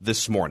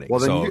this morning.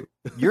 Well, then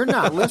you're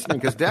not listening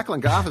because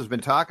Declan Goff has been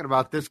talking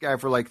about this guy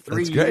for like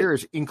 3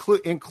 years,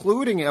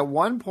 including at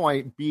one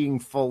point being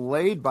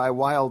filleted by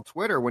Wild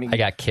Twitter when he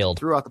got killed.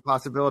 Threw out the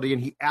possibility,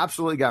 and he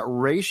absolutely got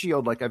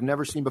ratioed like I've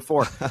never seen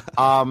before.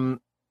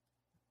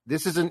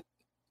 This is an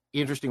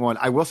interesting one.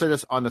 I will say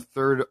this on the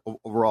 3rd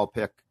overall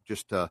pick,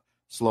 just to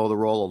slow the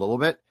roll a little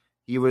bit.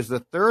 He was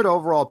the 3rd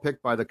overall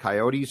pick by the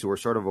Coyotes, who are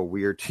sort of a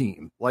weird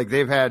team. Like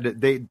they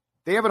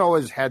haven't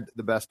always had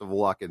the best of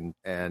luck,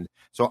 and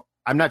so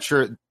I'm not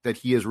sure that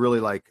he is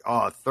really like,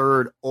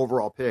 3rd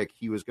overall pick.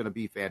 He was going to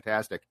be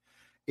fantastic.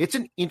 It's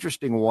an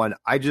interesting one.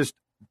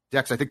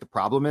 Dex, I think the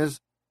problem is,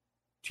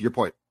 to your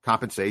point,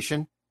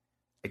 compensation.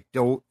 I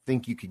don't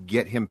think you could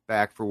get him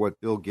back for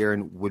what Bill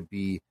Guerin would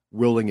be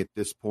willing at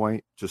this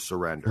point to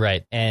surrender.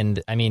 Right.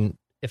 And I mean,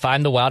 if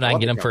I'm the Wild and I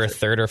can get him for a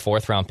 3rd or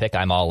 4th round pick,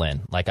 I'm all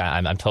in. Like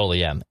I'm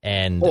totally am.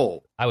 And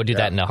I would do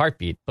that in a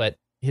heartbeat. But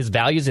his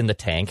value's in the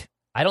tank.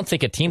 I don't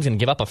think a team's going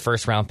to give up a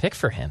 1st round pick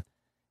for him.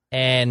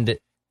 And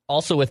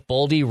also with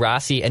Boldy,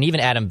 Rossi, and even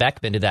Adam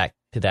Beckman to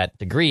that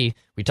degree,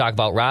 we talk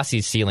about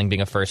Rossi's ceiling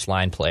being a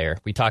first-line player.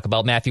 We talk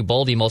about Matthew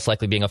Boldy most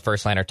likely being a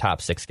first-line or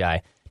top 6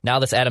 guy. Now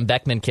this Adam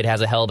Beckman kid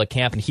has a hell of a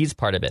camp, and he's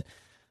part of it.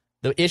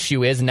 The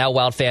issue is now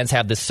Wild fans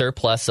have this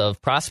surplus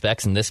of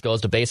prospects, and this goes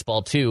to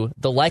baseball too.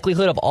 The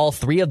likelihood of all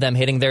 3 of them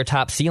hitting their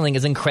top ceiling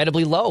is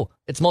incredibly low.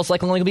 It's most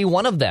likely only going to be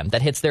one of them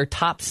that hits their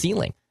top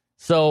ceiling.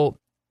 So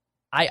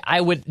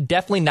I would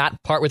definitely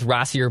not part with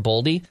Rossi or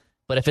Boldy.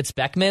 But if it's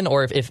Beckman,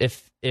 or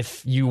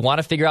if you want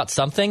to figure out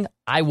something,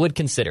 I would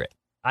consider it.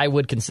 That's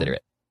what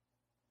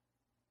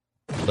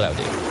I would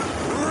do.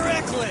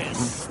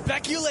 Reckless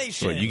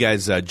speculation. So you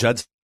guys,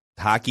 Judd's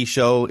hockey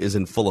show is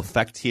in full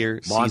effect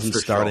here. Season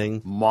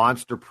starting.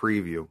 Monster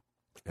preview.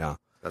 Yeah.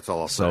 That's all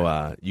I'll say.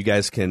 So you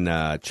guys can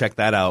check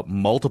that out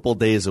multiple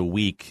days a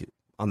week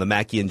on the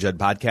Mackey and Judd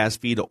podcast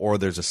feed, or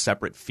there's a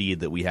separate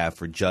feed that we have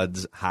for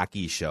Judd's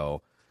hockey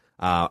show.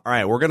 All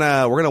right, we're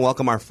gonna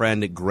welcome our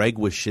friend Greg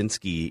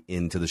Wyshynski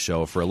into the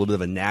show for a little bit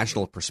of a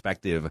national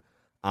perspective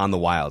on the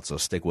Wild. So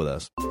stick with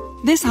us.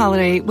 This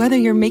holiday, whether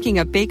you're making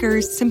a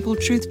Baker's Simple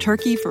Truth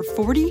turkey for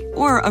 40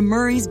 or a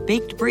Murray's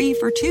Baked Brie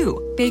for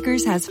 2,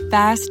 Baker's has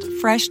fast,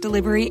 fresh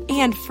delivery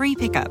and free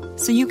pickup,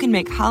 so you can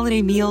make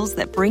holiday meals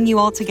that bring you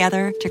all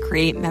together to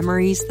create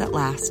memories that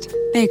last.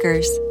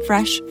 Baker's,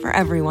 fresh for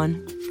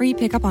everyone. Free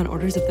pickup on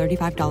orders of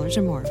 $35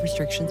 or more.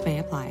 Restrictions may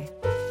apply.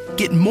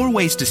 Get more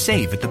ways to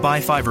save at the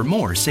Buy 5 or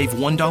More Save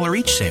 $1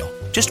 each sale.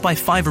 Just buy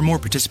 5 or more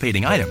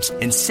participating items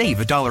and save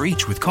 $1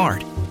 each with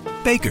card.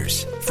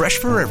 Baker's, fresh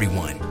for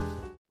everyone.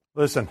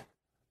 Listen,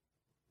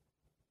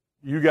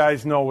 you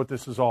guys know what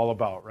this is all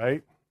about,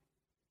 right?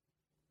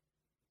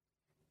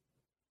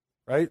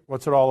 Right?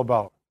 What's it all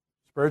about?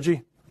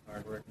 Spurgey?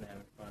 Hard work and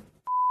having fun.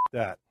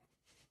 That.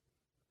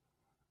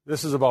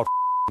 This is about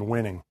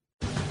winning.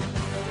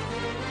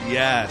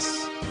 Yes.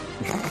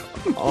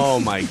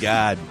 Oh, my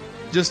God.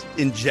 Just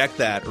inject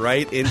that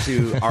right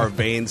into our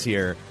veins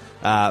here.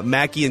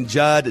 Mackey and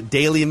Judd,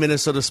 daily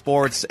Minnesota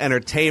sports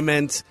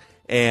entertainment.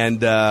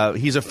 And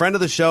he's a friend of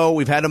the show.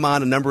 We've had him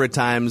on a number of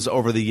times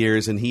over the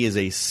years, and he is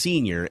a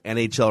senior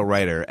NHL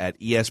writer at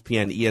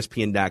ESPN,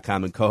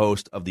 ESPN.com, and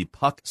co-host of the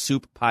Puck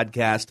Soup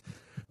podcast.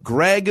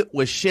 Greg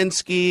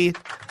Wyshynski.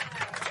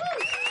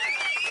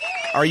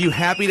 Are you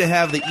happy to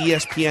have the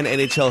ESPN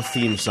NHL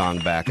theme song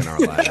back in our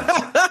lives?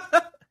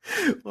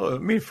 Well, I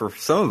mean, for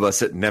some of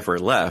us, it never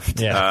left.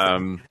 Yeah.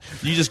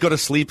 You just go to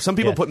sleep. Some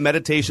people put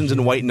meditations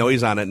and white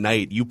noise on at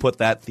night. You put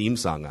that theme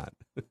song on.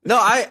 No,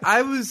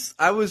 I was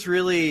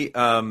really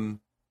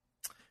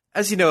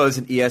as you know, as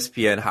an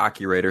ESPN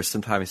hockey writer,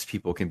 sometimes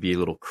people can be a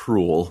little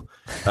cruel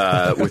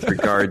with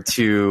regard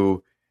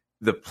to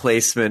the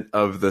placement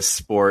of the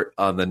sport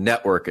on the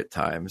network at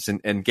times.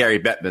 And Gary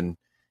Bettman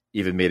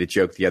even made a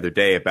joke the other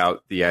day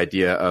about the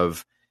idea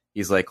of,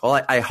 he's like,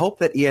 well, I hope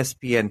that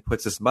ESPN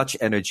puts as much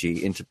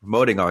energy into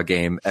promoting our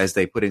game as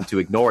they put into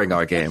ignoring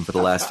our game for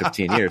the last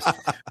 15 years,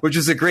 which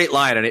is a great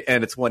line.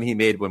 And it's one he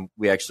made when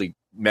we actually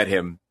met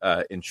him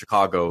in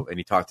Chicago and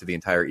he talked to the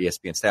entire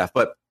ESPN staff.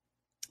 But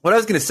what I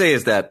was going to say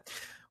is that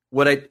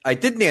what I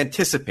didn't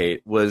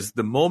anticipate was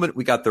the moment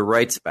we got the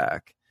rights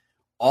back,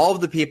 all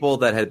of the people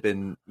that had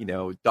been,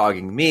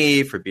 dogging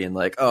me for being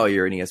like, oh,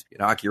 you're an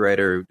ESPN hockey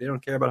writer, they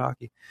don't care about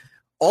hockey.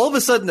 All of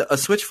a sudden, a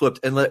switch flipped,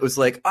 and it was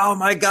like, oh,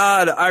 my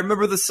God, I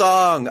remember the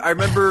song. I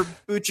remember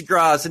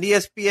Buchagras and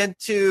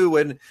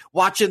ESPN2 and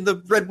watching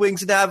the Red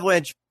Wings and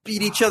Avalanche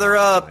beat each other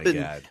up. And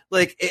God.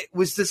 it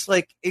was this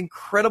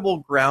incredible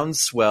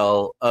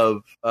groundswell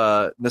of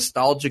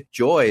nostalgic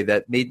joy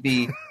that made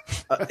me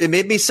it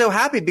made me so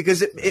happy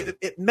because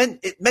it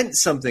meant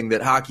something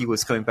that hockey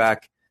was coming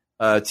back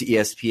to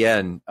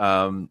ESPN.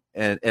 And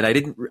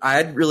I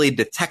hadn't really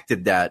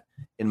detected that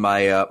in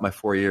my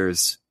 4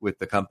 years with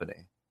the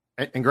company.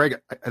 And Greg,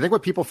 I think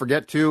what people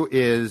forget too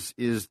is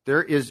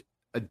there is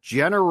a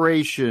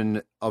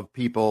generation of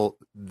people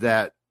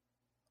that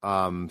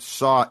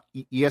saw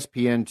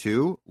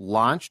ESPN2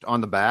 launched on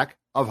the back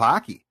of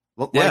hockey.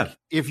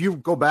 If you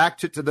go back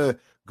to the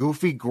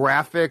goofy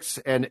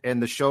graphics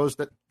and the shows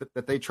that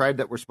they tried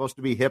that were supposed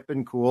to be hip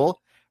and cool,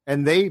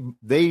 and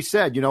they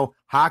said,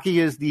 hockey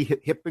is the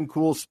hip and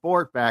cool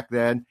sport back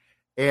then,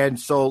 and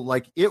so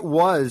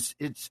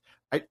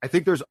I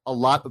think there's a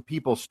lot of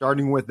people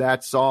starting with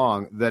that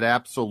song that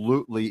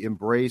absolutely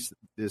embrace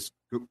this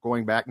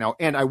going back now.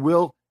 And I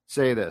will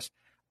say this.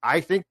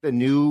 I think the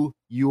new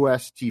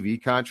U.S.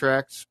 TV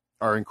contracts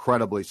are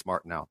incredibly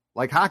smart now.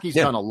 Hockey's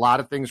done a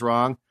lot of things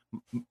wrong.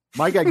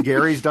 My guy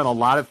Gary's done a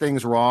lot of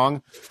things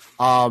wrong.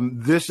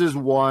 This is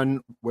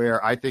one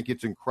where I think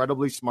it's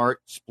incredibly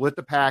smart. Split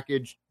the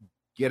package,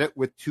 get it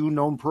with two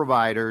known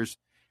providers,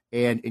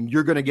 and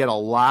you're going to get a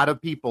lot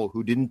of people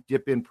who didn't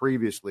dip in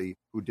previously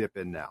who dip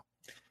in now.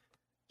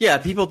 Yeah,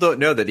 people don't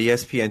know that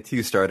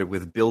ESPN2 started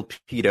with Bill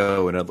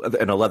Pito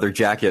in a leather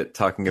jacket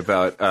talking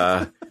about,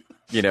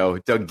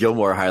 Doug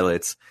Gilmour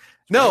highlights.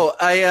 No,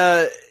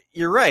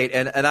 you're right.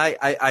 And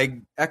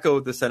I echo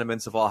the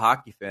sentiments of all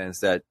hockey fans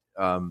that,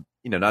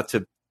 not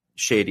to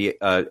shady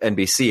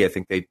NBC, I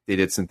think they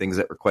did some things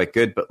that were quite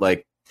good, but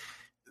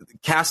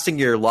casting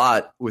your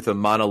lot with a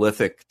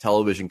monolithic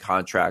television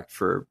contract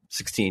for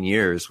 16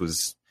 years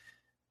was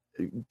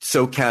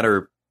so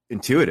counterintuitive.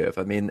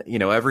 I mean,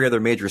 every other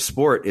major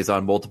sport is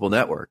on multiple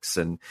networks,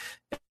 and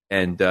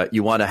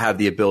you want to have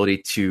the ability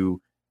to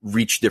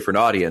reach different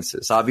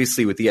audiences.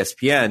 Obviously, with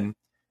ESPN,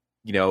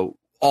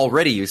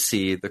 already you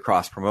see the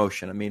cross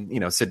promotion. I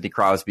mean, Sidney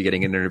Crosby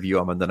getting an interview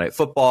on Monday Night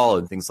Football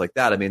and things like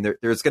that. I mean,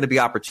 there's going to be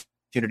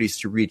opportunities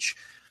to reach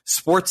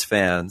sports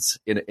fans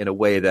in a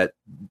way that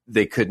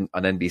they couldn't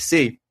on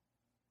NBC.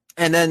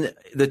 And then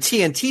the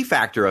TNT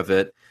factor of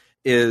it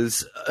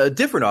is a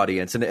different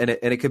audience, and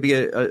it could be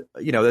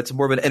that's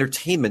more of an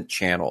entertainment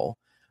channel,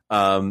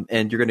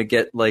 and you're going to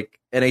get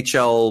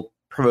NHL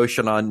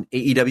promotion on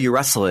AEW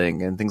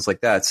wrestling and things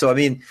like that. So I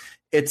mean,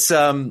 it's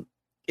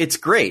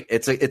great.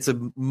 It's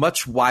a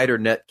much wider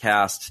net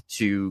cast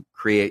to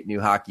create new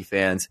hockey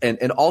fans,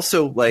 and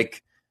also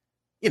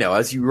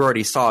as you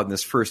already saw in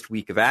this first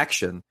week of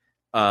action,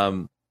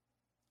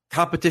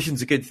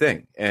 competition's a good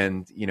thing.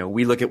 And,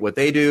 we look at what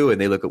they do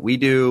and they look at what we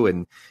do,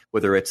 and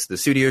whether it's the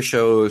studio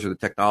shows or the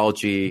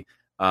technology,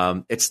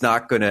 it's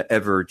not going to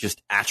ever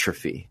just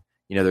atrophy.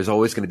 There's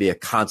always going to be a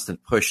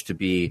constant push to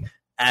be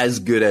as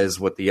good as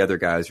what the other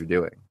guys are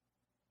doing.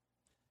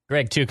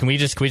 Greg, too, can we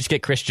just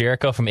get Chris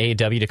Jericho from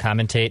AEW to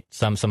commentate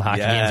some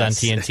hockey games on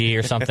TNT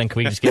or something? Can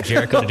we just get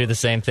Jericho to do the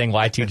same thing?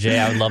 Y2J,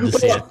 I would love to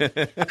see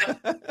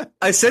it.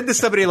 I said to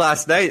somebody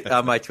last night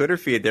on my Twitter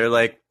feed, they're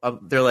like,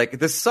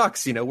 this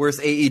sucks. Where's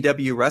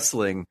AEW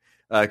wrestling?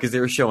 Because they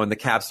were showing the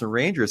Caps and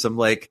Rangers. I'm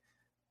like,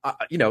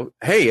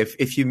 hey,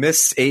 if you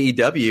miss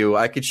AEW,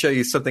 I could show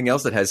you something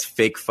else that has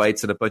fake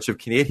fights and a bunch of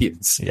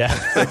Canadians. Yeah.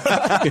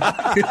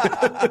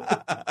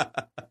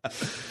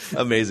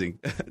 Amazing.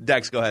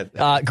 Dex, go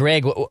ahead.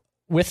 Greg,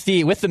 with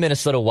the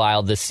Minnesota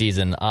Wild this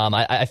season,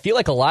 I feel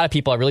like a lot of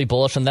people are really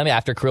bullish on them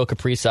after Kirill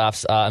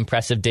Kaprizov's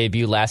impressive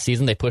debut last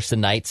season. They pushed the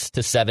Knights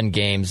to 7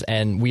 games,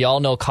 and we all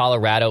know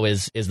Colorado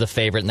is the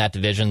favorite in that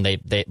division.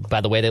 They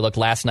by the way they looked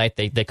last night,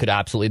 they could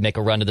absolutely make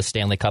a run to the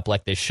Stanley Cup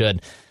like they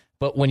should.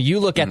 But when you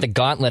look at the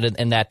gauntlet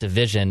in that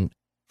division,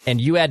 and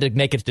you had to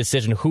make a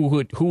decision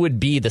who would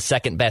be the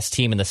second best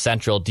team in the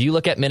Central, do you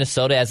look at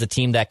Minnesota as a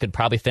team that could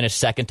probably finish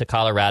second to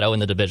Colorado in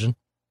the division?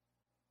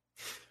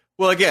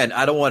 Well, again,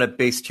 I don't want to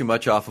base too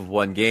much off of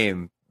one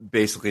game,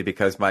 basically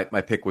because my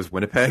pick was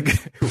Winnipeg,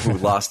 who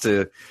lost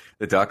to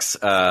the Ducks.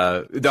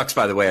 The Ducks,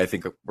 by the way, I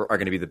think are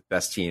going to be the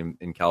best team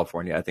in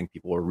California. I think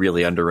people are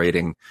really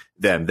underrating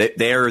them.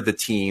 They're the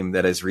team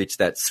that has reached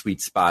that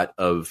sweet spot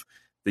of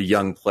the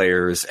young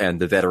players and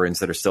the veterans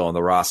that are still on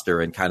the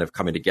roster and kind of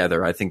coming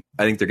together, I think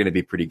they're going to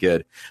be pretty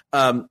good.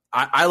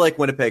 I like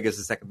Winnipeg as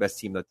the second best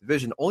team in that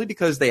division only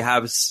because they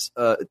have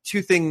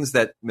two things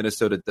that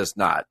Minnesota does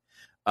not.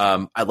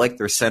 I like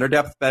their center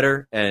depth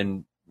better.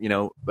 And,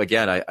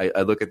 again,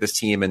 I look at this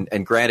team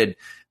and granted,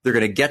 they're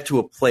going to get to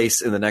a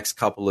place in the next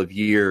couple of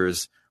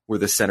years where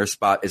the center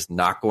spot is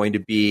not going to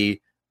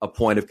be a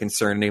point of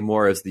concern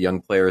anymore as the young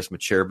players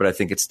mature, but I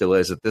think it still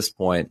is at this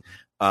point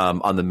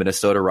on the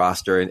Minnesota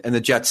roster. And the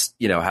Jets,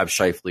 have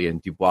Scheifele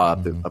and Dubois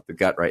up the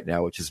gut right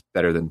now, which is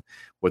better than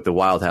what the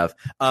Wild have.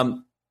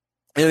 And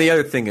the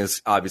other thing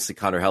is obviously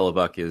Connor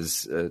Hellebuck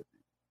is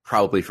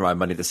probably, for my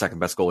money, the second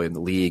best goalie in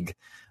the league.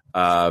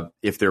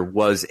 If there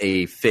was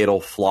a fatal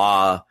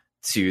flaw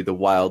to the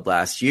Wild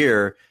last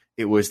year,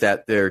 it was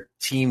that their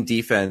team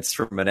defense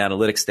from an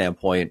analytics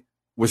standpoint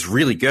was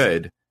really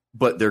good,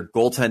 but their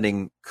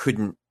goaltending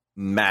couldn't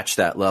match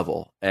that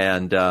level.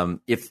 And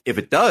if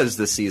it does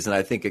this season,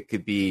 I think it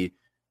could be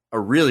a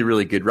really,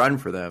 really good run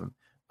for them.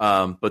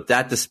 But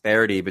that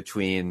disparity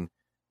between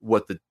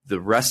what the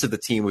rest of the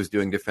team was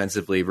doing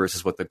defensively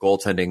versus what the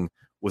goaltending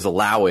was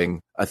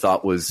allowing, I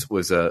thought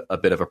was a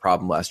bit of a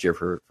problem last year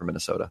for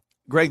Minnesota.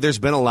 Greg, there's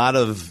been a lot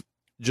of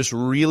just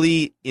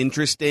really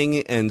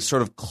interesting and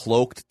sort of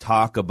cloaked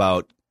talk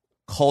about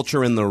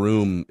culture in the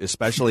room,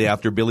 especially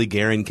after Billy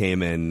Guerin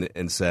came in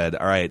and said,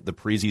 all right, the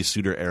Parise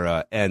Suter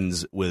era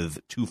ends with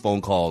 2 phone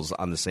calls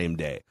on the same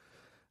day.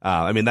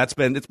 It's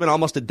been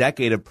almost a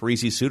decade of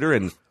Parise Suter,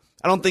 and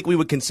I don't think we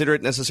would consider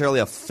it necessarily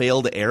a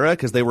failed era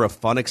because they were a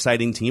fun,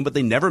 exciting team, but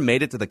they never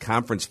made it to the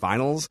conference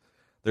finals.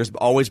 There's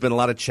always been a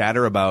lot of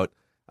chatter about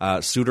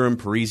Suter and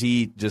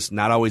Parise just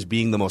not always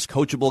being the most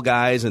coachable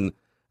guys. And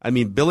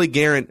Billy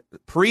Guerin,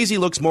 Parise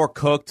looks more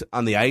cooked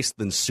on the ice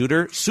than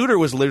Suter. Suter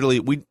was literally,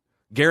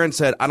 Guerin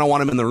said, I don't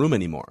want him in the room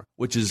anymore,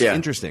 which is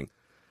interesting.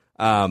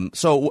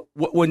 So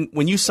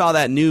when you saw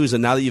that news,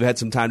 and now that you've had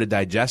some time to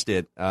digest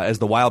it, as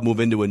the Wild move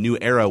into a new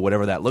era,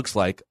 whatever that looks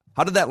like,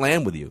 how did that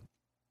land with you?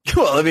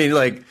 Well,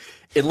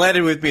 it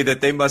landed with me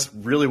that they must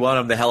really want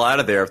him the hell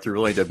out of there if they're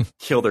willing to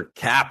kill their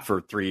cap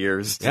for 3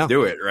 years to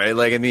do it,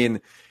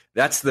 right?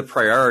 That's the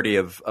priority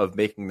of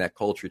making that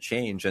culture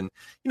change. And,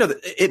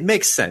 it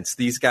makes sense.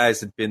 These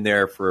guys have been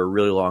there for a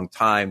really long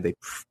time. They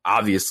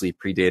obviously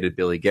predated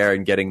Billy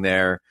Guerin getting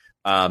there.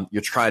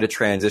 You're trying to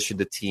transition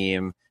the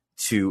team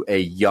to a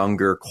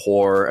younger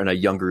core and a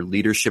younger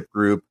leadership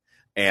group.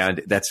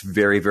 And that's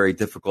very, very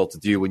difficult to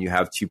do when you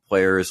have 2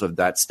 players of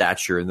that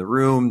stature in the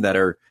room that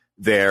are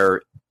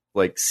there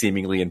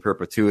seemingly in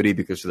perpetuity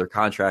because of their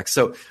contracts.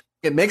 So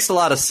it makes a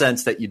lot of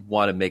sense that you'd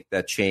want to make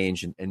that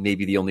change. And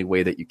maybe the only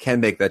way that you can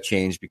make that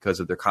change because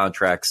of their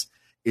contracts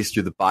is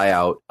through the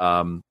buyout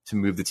to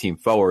move the team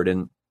forward.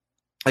 And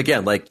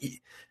again, like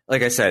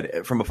I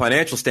said, from a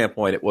financial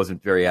standpoint, it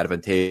wasn't very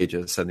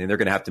advantageous. They're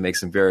going to have to make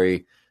some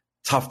very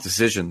tough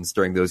decisions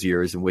during those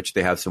years in which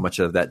they have so much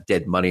of that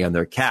dead money on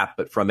their cap.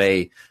 But from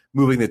a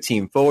moving the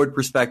team forward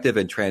perspective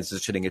and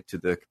transitioning it to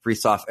the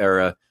Kaprizov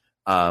era,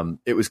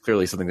 it was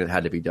clearly something that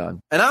had to be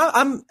done. And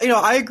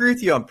I agree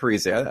with you on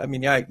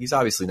Parise. He's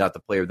obviously not the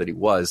player that he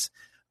was,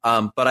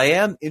 but I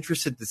am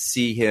interested to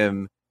see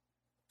him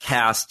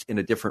cast in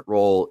a different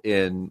role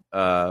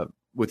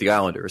with the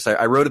Islanders.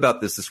 I wrote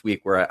about this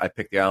week where I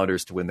picked the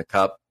Islanders to win the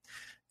Cup.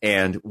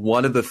 And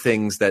one of the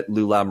things that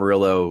Lou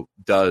Lamoriello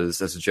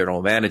does as a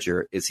general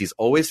manager is he's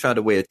always found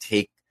a way to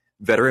take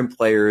veteran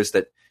players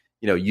that,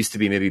 used to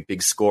be maybe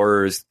big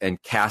scorers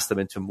and cast them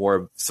into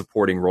more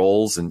supporting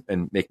roles and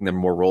making them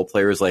more role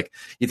players. Like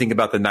you think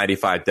about the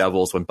 95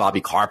 Devils when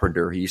Bobby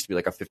Carpenter, he used to be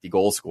like a 50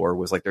 goal scorer,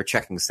 was like their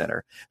checking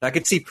center. And I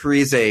could see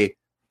Parise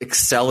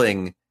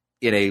excelling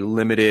in a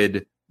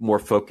limited, more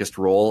focused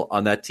role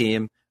on that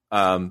team.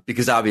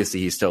 Because obviously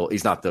he's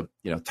not the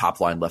top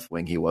line left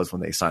wing he was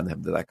when they signed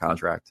him to that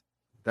contract.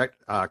 That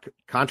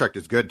contract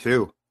is good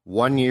too.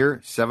 1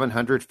 year,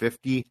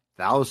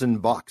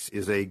 $750,000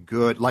 is a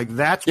good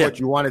that's what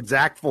you wanted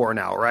Zach for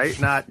now, right?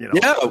 Not Yeah,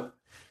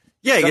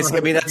 I guess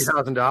that's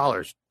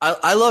 $1,000.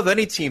 I love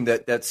any team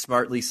that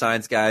smartly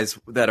signs guys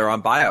that are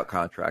on buyout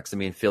contracts.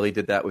 Philly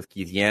did that with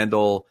Keith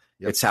Yandel.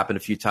 Yep. It's happened a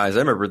few times. I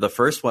remember the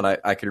first one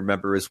I can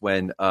remember is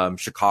when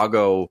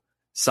Chicago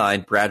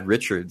signed Brad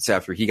Richards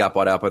after he got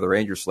bought out by the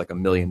Rangers for $1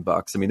 million.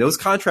 Those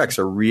contracts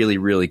are really,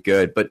 really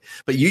good, but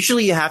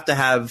usually you have to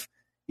have,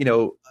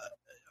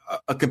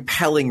 a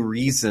compelling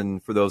reason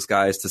for those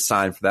guys to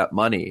sign for that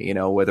money,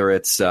 whether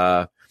it's,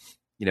 Parise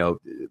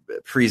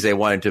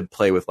wanted to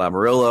play with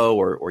Lamoriello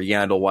or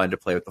Yandel wanted to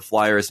play with the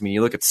Flyers.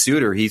 You look at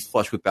Suter, he's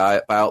flush with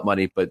buyout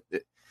money, but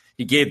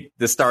he gave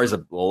the Stars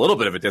a little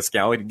bit of a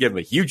discount. He didn't give them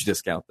a huge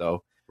discount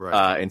though,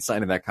 right. In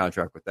signing that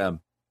contract with them.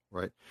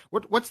 Right.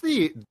 What's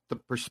the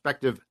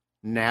perspective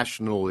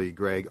nationally,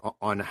 Greg,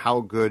 on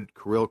how good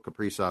Kirill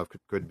Kaprizov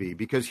could be?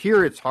 Because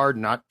here it's hard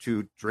not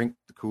to drink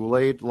the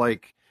Kool-Aid.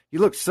 He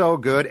looks so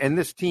good. And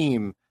this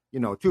team,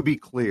 to be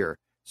clear,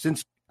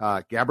 since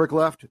Gaborik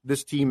left,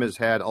 this team has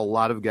had a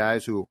lot of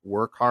guys who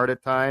work hard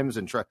at times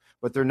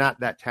but they're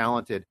not that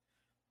talented.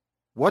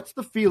 What's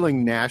the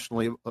feeling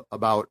nationally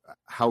about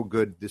how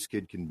good this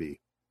kid can be?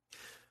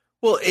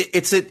 Well,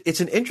 it's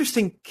an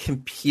interesting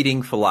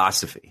competing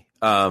philosophy.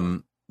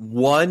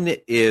 One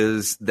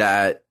is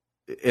that,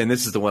 and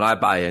this is the one I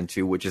buy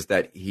into, which is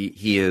that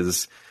he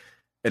is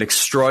an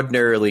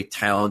extraordinarily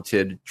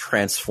talented,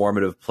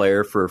 transformative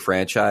player for a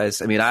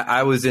franchise. I mean,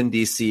 I was in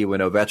DC when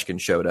Ovechkin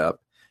showed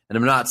up, and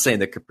I'm not saying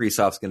that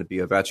Kaprizov's going to be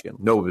Ovechkin.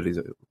 Nobody's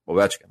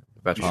Ovechkin.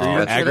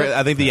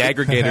 I think the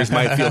aggregators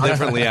might feel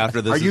differently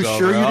after this. Are you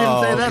sure you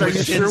didn't say that? Are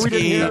you sure we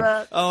didn't hear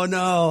that? Oh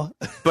no!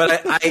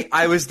 But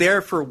I was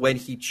there for when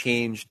he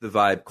changed the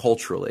vibe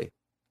culturally,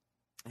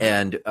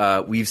 and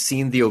we've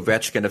seen the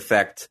Ovechkin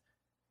effect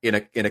in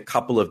a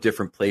couple of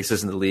different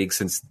places in the league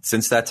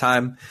since that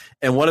time,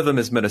 and one of them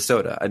is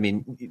Minnesota. I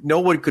mean, no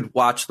one could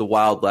watch the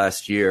Wild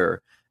last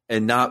year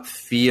and not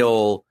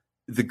feel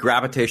the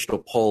gravitational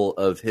pull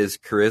of his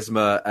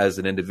charisma as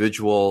an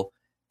individual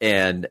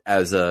and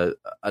as an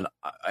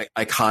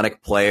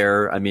iconic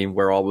player. I mean,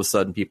 where all of a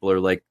sudden people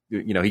are like,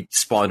 he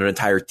spawned an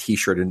entire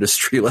T-shirt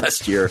industry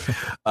last year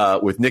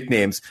with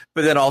nicknames,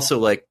 but then also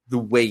like the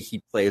way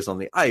he plays on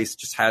the ice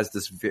just has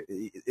this.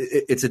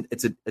 It's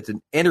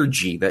an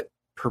energy that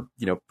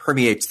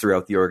permeates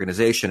throughout the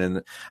organization,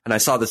 and I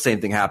saw the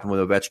same thing happen when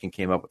Ovechkin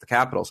came up with the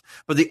Capitals.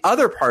 But the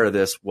other part of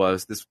this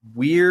was this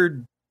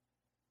weird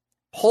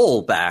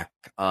pull back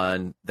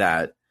on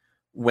that.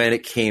 When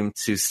it came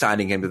to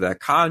signing him to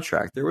that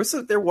contract, there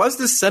was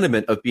this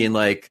sentiment of being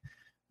like,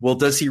 well,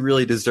 does he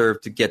really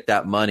deserve to get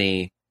that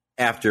money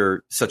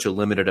after such a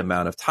limited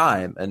amount of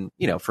time? And,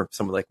 for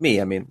someone like me,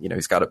 I mean,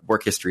 he's got a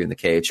work history in the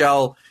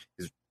KHL.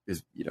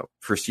 His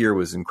first year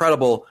was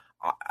incredible.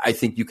 I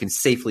think you can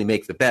safely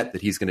make the bet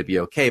that he's going to be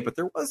okay. But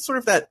there was sort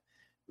of that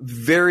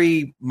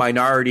very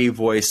minority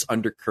voice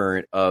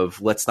undercurrent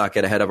of let's not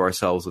get ahead of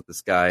ourselves with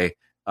this guy.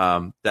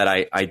 That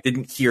I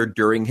didn't hear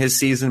during his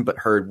season, but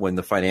heard when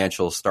the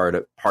financial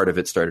part of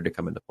it started to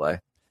come into play.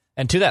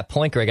 And to that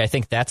point, Greg, I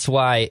think that's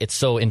why it's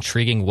so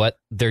intriguing what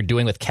they're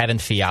doing with Kevin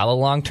Fiala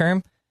long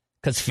term.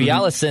 Because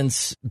Fiala,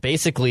 since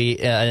basically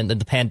in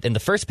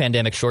the first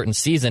pandemic shortened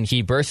season,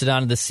 he bursted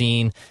onto the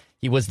scene.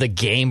 He was the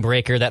game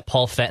breaker that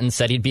Paul Fenton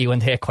said he'd be when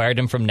they acquired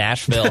him from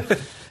Nashville.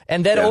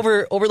 And then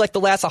over like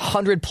the last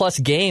 100 plus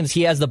games,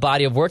 he has the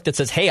body of work that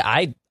says, hey,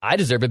 I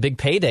deserve a big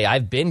payday.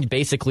 I've been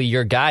basically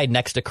your guy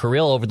next to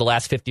Kirill over the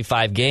last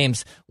 55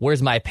 games.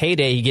 Where's my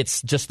payday? He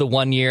gets just the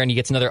 1 year and he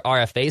gets another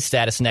RFA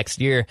status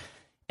next year.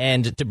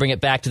 And to bring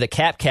it back to the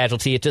cap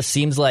casualty, it just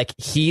seems like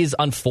he's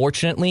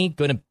unfortunately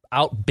going to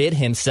outbid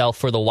himself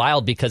for the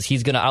Wild because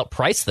he's going to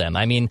outprice them.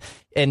 I mean,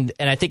 and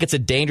I think it's a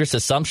dangerous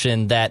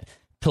assumption that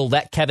to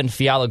let Kevin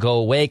Fiala go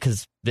away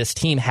because this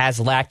team has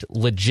lacked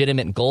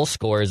legitimate goal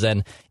scorers,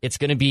 and it's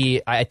going to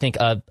be, I think,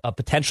 a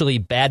potentially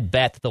bad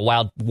bet that the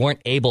Wild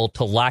weren't able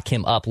to lock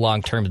him up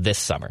long term this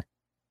summer.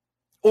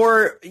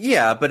 Or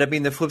but I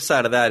mean, the flip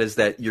side of that is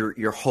that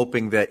you're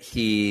hoping that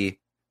he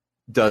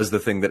does the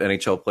thing that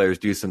NHL players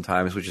do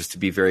sometimes, which is to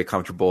be very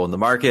comfortable in the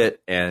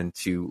market and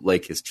to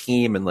like his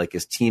team and like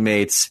his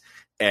teammates,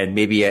 and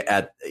maybe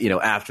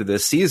after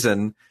this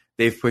season,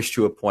 they've pushed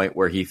to a point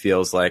where he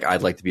feels like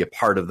I'd like to be a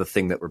part of the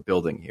thing that we're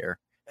building here.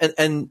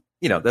 And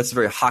that's a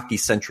very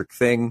hockey-centric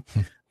thing.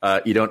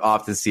 You don't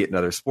often see it in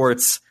other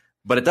sports,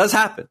 but it does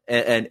happen.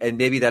 And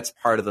maybe that's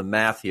part of the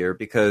math here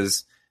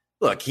because,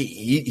 look,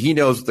 he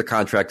knows what the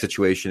contract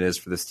situation is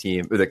for this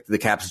team, or the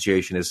cap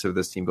situation is for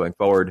this team going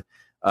forward.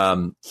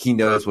 He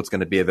knows what's going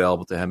to be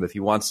available to him. If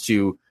he wants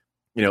to,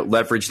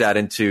 leverage that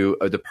into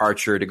a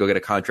departure to go get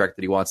a contract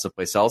that he wants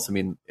someplace else, I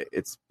mean,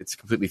 it's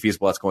completely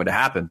feasible that's going to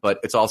happen. But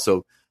it's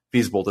also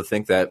feasible to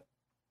think that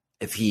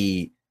if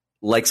he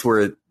likes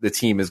where the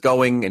team is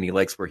going and he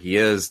likes where he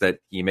is, that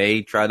he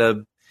may try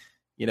to,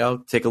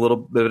 take a little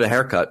bit of a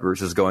haircut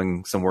versus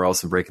going somewhere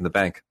else and breaking the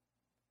bank.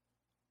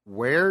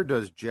 Where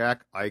does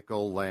Jack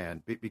Eichel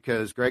land?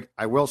 Because, Greg,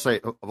 I will say,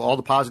 of all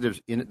the positives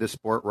in this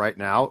sport right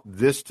now,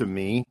 this to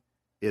me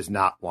is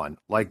not one.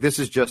 Like, this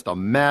is just a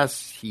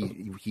mess.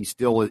 He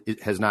still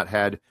has not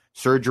had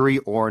surgery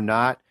or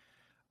not.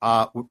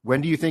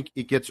 When do you think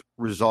it gets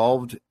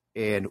resolved,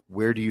 and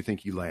where do you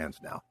think he lands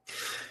now?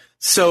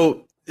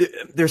 So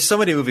there's so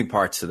many moving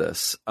parts to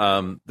this.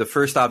 The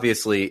first,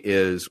 obviously,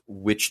 is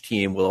which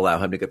team will allow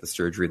him to get the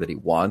surgery that he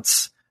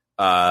wants.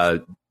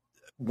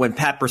 When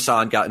Pat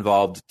Brisson got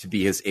involved to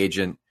be his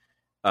agent,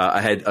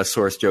 I had a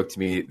source joke to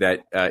me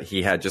that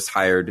he had just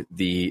hired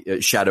the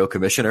shadow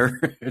commissioner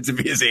to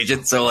be his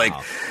agent. So,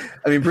 wow.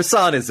 I mean,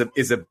 Brisson is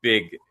a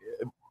big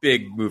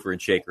mover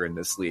and shaker in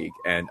this league,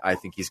 and I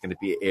think he's going to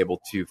be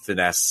able to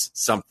finesse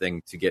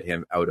something to get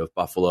him out of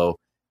Buffalo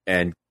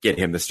and get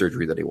him the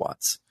surgery that he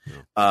wants.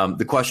 Yeah.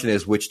 The question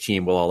is, which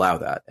team will allow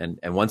that? And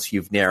once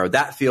you've narrowed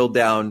that field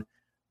down,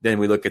 then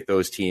we look at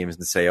those teams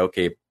and say,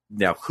 okay,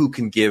 now who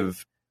can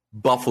give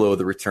Buffalo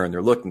the return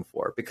they're looking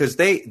for? Because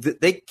they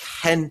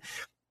can.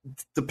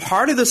 The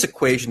part of this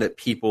equation that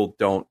people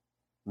don't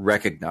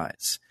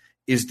recognize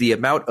is the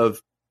amount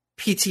of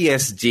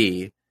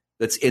PTSD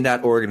that's in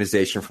that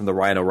organization from the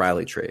Ryan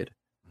O'Reilly trade.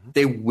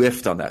 They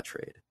whiffed on that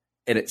trade,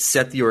 and it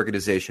set the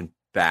organization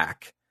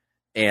back,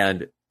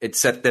 and it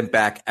set them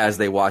back as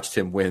they watched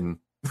him win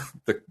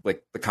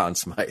the Conn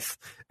Smythe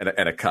and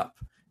a cup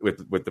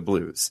with the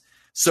Blues.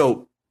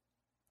 So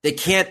they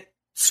can't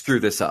screw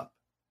this up.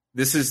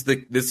 This is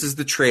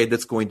the trade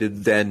that's going to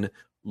then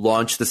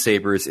launch the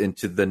Sabres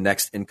into the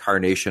next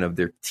incarnation of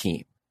their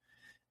team.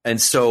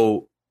 And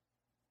so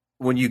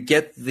when you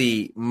get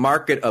the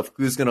market of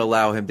who's going to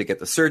allow him to get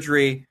the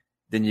surgery,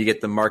 then you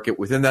get the market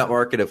within that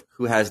market of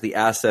who has the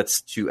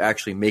assets to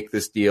actually make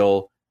this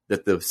deal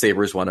that the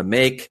Sabres want to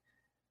make.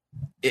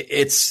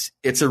 It's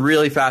a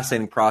really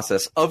fascinating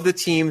process. Of the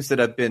teams that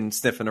have been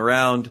sniffing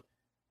around,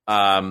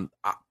 I'm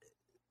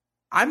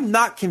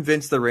not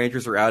convinced the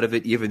Rangers are out of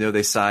it, even though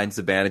they signed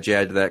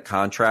Zibanejad to that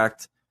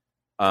contract.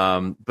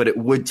 But it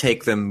would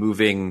take them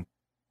moving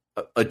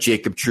a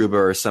Jacob Trouba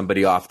or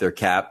somebody off their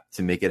cap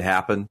to make it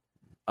happen,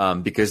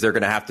 because they're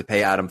going to have to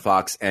pay Adam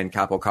Fox and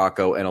Capo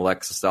Caco and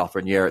Alexis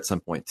Lafreniere at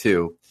some point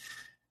too.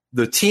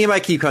 The team I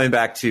keep coming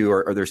back to,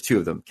 or there's two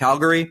of them,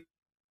 Calgary,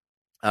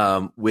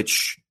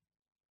 which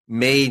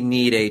may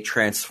need a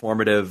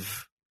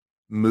transformative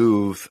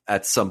move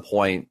at some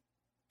point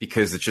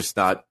because it's just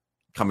not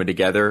coming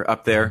together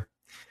up there,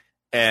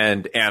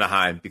 and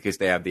Anaheim because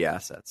they have the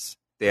assets,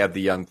 they have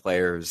the young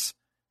players,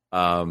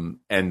 and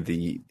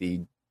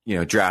the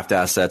draft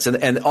assets,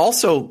 and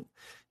also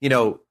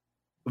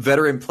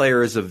veteran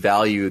players of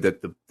value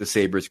that the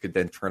Sabres could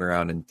then turn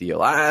around and deal.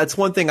 That's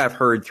one thing I've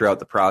heard throughout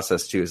the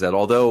process too, is that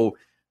although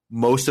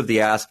most of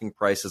the asking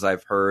prices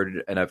I've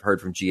heard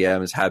from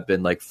GMs have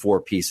been like 4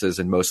 pieces,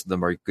 and most of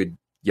them are good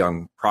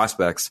young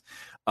prospects,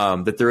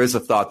 that there is a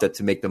thought that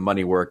to make the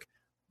money work,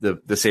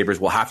 the Sabres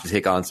will have to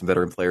take on some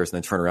veteran players and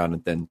then turn around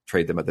and then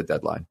trade them at the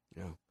deadline.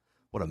 Yeah.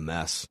 What a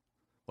mess.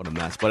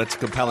 But it's a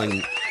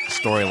compelling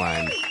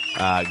storyline.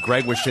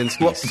 Greg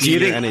Wyshynski,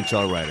 senior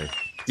NHL writer.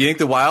 Do you think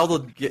the Wild will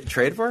get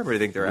trade for him, or do you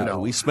think they're out? No,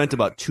 we spent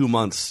about 2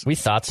 months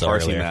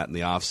parsing that in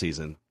the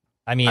offseason.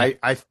 I mean,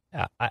 I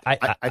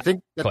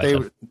think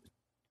that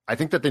I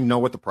think that they know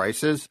what the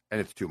price is, and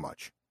it's too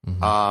much.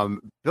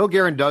 Mm-hmm. Bill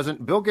Guerin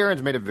doesn't. Bill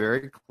Guerin's made it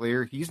very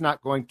clear he's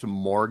not going to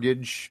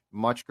mortgage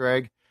much,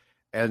 Greg.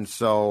 And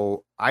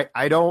so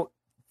I don't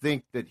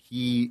think that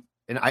he,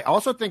 and I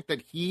also think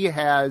that he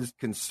has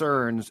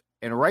concerns,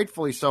 and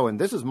rightfully so. And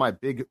this is my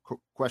big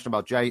question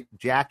about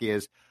Jack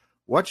is,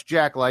 what's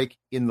Jack like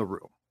in the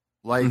room?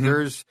 Like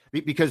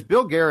because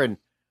Bill Guerin,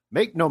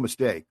 make no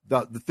mistake,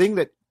 the thing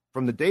that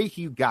from the day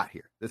he got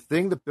here, the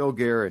thing that Bill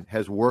Guerin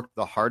has worked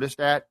the hardest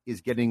at is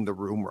getting the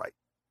room right.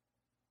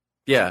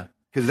 Yeah.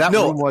 Because that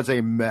room was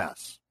a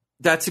mess.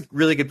 That's a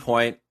really good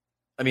point.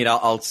 I mean,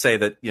 I'll say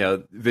that,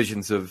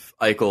 visions of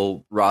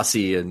Eichel,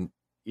 Rossi, and,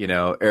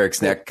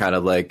 Eric's neck kind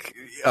of like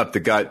up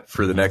the gut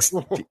for the next,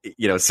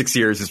 6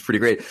 years is pretty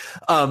great.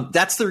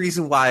 That's the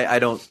reason why I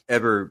don't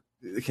ever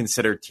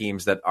consider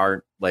teams that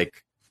aren't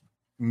like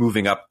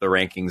moving up the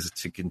rankings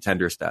to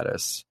contender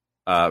status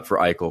for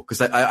Eichel.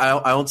 Because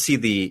I don't see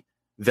the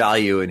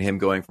value in him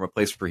going from a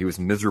place where he was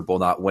miserable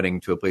not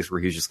winning to a place where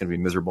he's just going to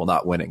be miserable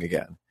not winning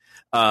again.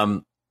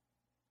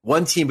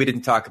 One team we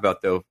didn't talk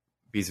about, though,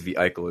 vis-a-vis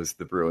Eichel, is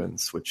the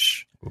Bruins,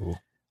 which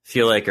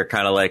feel like are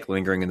kind of like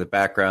lingering in the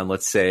background.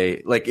 Let's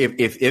say, like if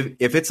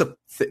it's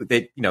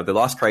they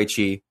lost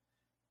Krejci,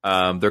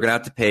 they're going to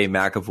have to pay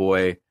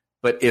McAvoy.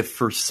 But if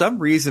for some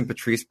reason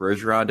Patrice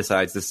Bergeron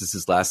decides this is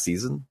his last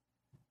season,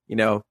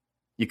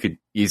 you could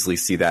easily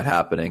see that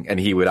happening, and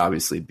he would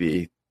obviously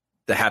be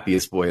the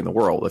happiest boy in the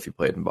world if he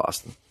played in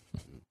Boston.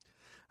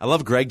 I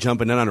love Greg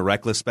jumping in on a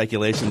reckless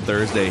speculation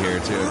Thursday here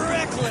too.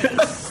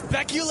 Reckless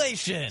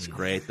speculation. It's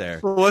great there.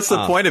 Well, what's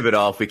the point of it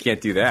all if we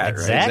can't do that?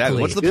 Exactly. Right?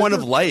 What's the point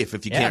of life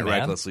if you can't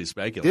recklessly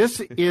speculate?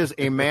 This is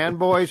a man,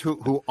 boys,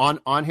 who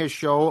on his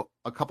show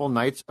a couple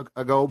nights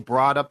ago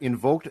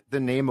invoked the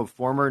name of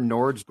former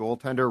Nords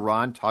goaltender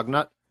Ron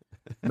Tugnutt.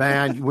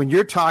 Man, when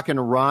you're talking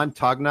to Ron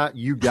Tugnutt,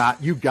 you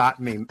got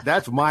me.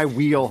 That's my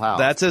wheelhouse.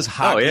 That's as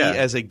hockey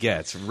as it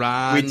gets.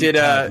 Ron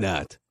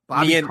Tugnutt.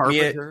 Bobby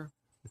Carpenter.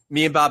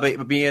 Me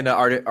and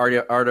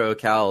Ardo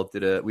Cal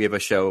we have a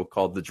show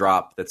called The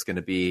Drop that's going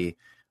to be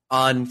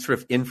on sort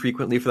of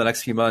infrequently for the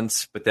next few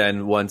months. But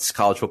then once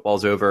college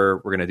football's over,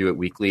 we're going to do it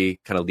weekly,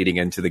 kind of leading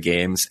into the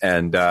games.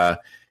 And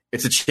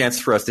it's a chance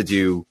for us to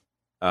do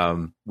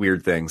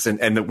weird things.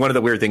 And one of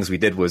the weird things we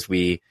did was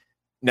we,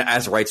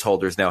 as rights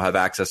holders, now have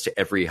access to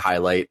every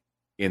highlight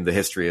in the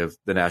history of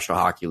the National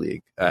Hockey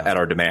League at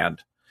our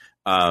demand.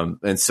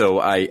 And so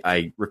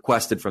I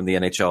requested from the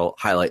NHL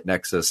Highlight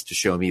Nexus to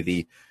show me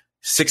the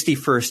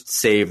 61st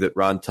save that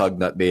Ron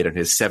Tugnutt made in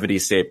his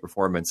 70th save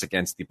performance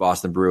against the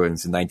Boston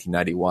Bruins in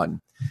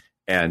 1991.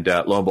 And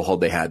lo and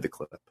behold, they had the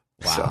clip.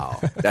 Wow.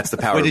 So that's the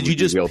power. Wait, did you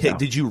just pick?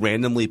 Did you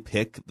randomly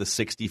pick the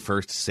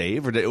 61st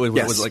save, or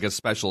was it like a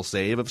special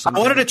save of some? I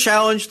wanted to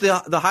challenge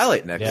the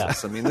highlight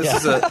nexus. Yeah. I mean,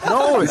 this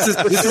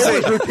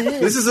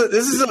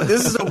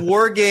is a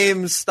war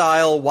game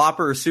style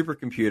Whopper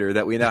supercomputer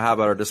that we now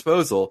have at our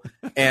disposal,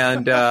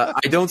 and I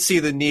don't see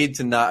the need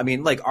to not. I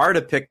mean, like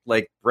Arda picked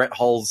like Brett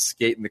Hull's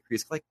skate in the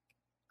crease, like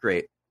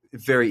great.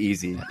 Very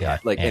easy. Yeah,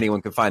 like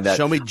anyone can find that.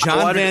 Show me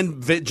John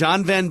Van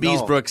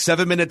Beesbrook,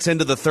 7 minutes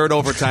into the third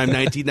overtime,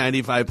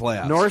 1995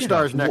 playoffs. North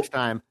Stars next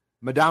time.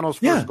 Madonna's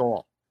first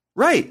goal.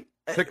 Right.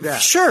 Pick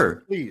that.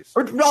 Sure. Please.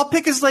 Or I'll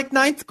pick his like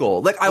 9th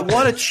goal. Like I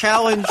want to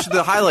challenge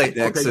the highlight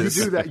nexus. Okay,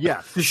 you do that,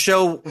 yes. To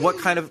show what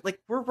kind of like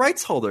we're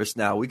rights holders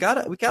now. We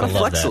gotta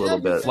flex a little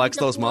bit. Flex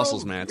those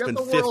muscles, man. It's been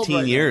the world 15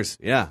 right years.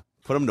 Yeah.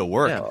 Put them to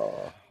work. Yeah.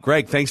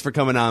 Greg, thanks for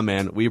coming on,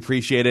 man. We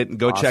appreciate it. And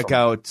go check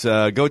out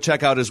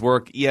his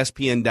work,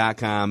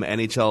 ESPN.com,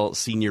 NHL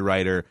senior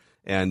writer,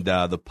 and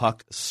the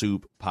Puck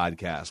Soup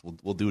podcast.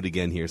 We'll do it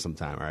again here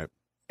sometime, all right?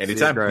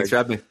 Anytime. Thanks for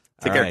having me.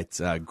 Take care.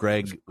 All right,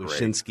 Greg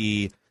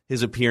Wyshynski,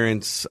 his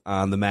appearance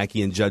on the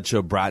Mackey and Judd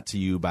Show brought to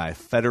you by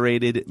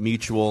Federated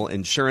Mutual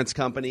Insurance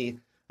Company.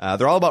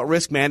 They're all about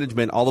risk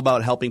management, all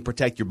about helping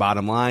protect your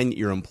bottom line,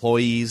 your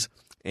employees,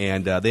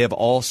 and they have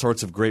all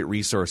sorts of great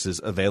resources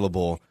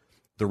available.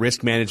 The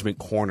Risk Management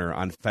Corner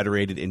on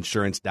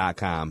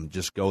federatedinsurance.com.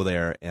 Just go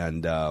there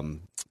and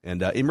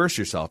immerse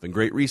yourself in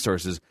great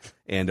resources.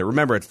 And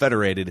remember, at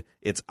Federated,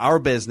 it's our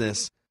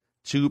business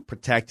to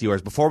protect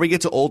yours. Before we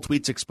get to Old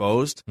Tweets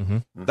Exposed,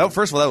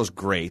 first of all, that was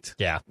great.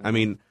 Yeah. I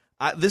mean,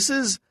 I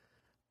was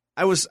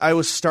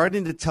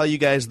starting to tell you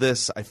guys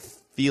this, I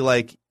feel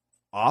like,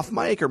 off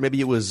mic, or maybe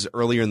it was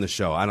earlier in the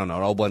show. I don't know.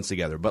 It all blends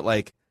together. But,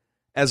 like,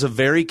 as a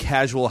very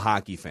casual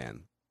hockey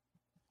fan,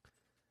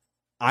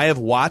 I have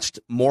watched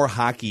more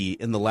hockey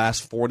in the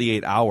last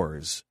 48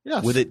 hours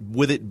with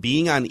it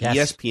being on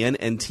ESPN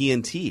and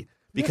TNT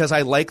because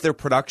I like their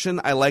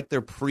production. I like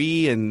their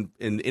pre and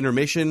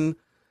intermission.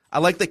 I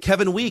like that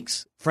Kevin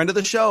Weeks, friend of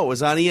the show,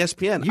 is on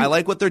ESPN. I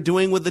like what they're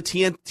doing with the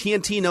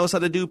TNT knows how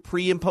to do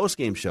pre and post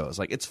game shows.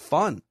 Like, it's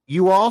fun.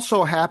 You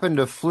also happen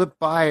to flip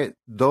by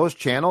those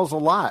channels a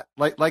lot.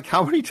 Like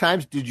how many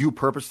times did you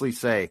purposely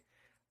say,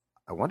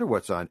 I wonder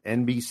what's on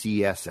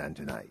NBCSN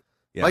tonight?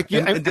 Yeah. Like,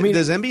 I mean,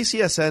 does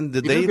NBCSN,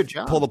 did they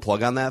pull the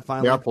plug on that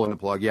finally? They are pulling the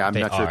plug. Yeah, I'm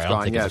not sure it's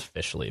gone yet. yet.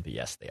 Officially, but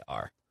yes, they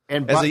are.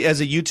 And as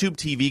a YouTube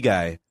TV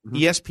guy,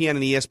 ESPN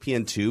and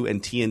ESPN2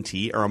 and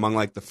TNT are among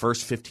like the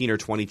first 15 or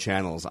 20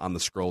 channels on the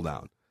scroll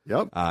down.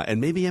 Yep. And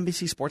maybe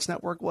NBC Sports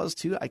Network was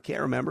too. I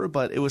can't remember,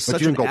 but it was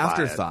such an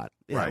afterthought.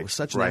 Yeah, it was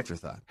such an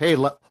afterthought. Hey,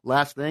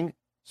 last thing.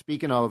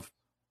 Speaking of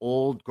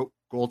old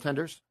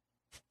goaltenders,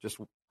 just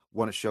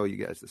want to show you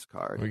guys this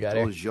card. We got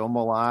it. Joe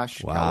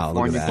Malash, wow,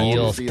 California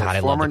Golden Seals,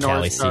 former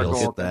North Star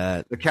Seals.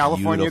 The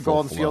California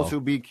Golden Seals,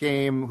 who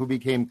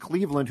became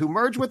Cleveland, who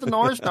merged with the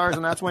North Stars,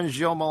 and that's when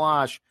Joe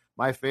Malash,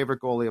 my favorite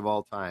goalie of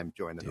all time,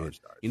 joined the North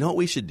Stars. You know what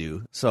we should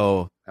do?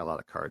 So a lot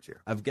of cards here.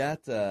 I've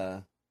got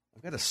a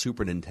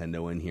Super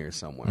Nintendo in here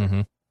somewhere. Mm-hmm.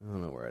 I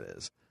don't know where it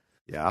is.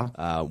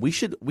 Yeah. We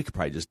could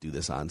probably just do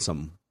this on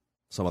some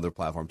other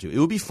platform too. It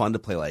would be fun to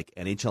play like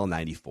NHL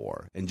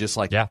 94 and just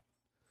like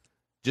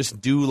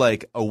just do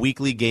like a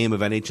weekly game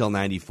of NHL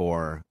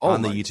 94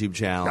 on the YouTube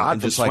channel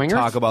and just like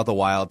talk about the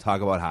Wild,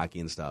 talk about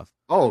hockey and stuff.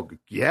 Oh,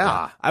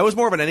 yeah. I was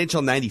more of an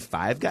NHL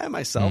 95 guy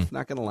myself,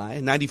 not going to lie.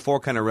 94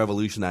 kind of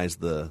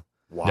revolutionized the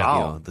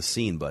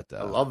scene, but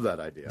I love that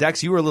idea.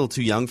 Dex, you were a little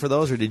too young for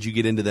those, or did you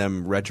get into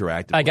them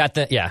retroactively? I got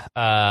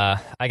I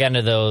got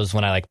into those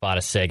when I like bought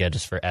a Sega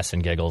just for S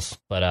and giggles,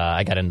 but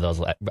I got into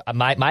those.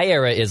 My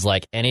era is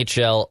like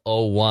NHL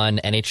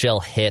 01,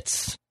 NHL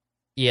Hits,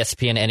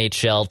 ESPN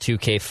NHL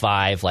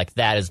 2K5, like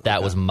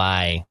that was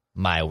my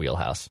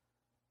wheelhouse,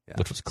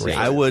 which was great. See,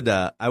 I would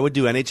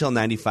do NHL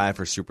 95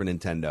 for Super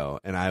Nintendo,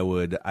 and I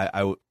would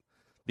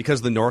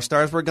because the North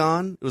Stars were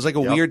gone. It was like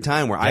a weird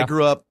time where I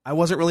grew up. I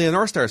wasn't really a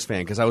North Stars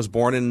fan because I was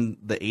born in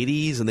the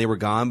 80s and they were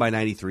gone by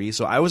 93.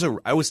 So I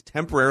was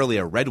temporarily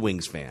a Red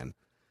Wings fan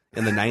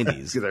in the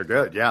 90s. They're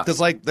good, yeah. Because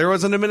like there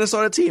wasn't a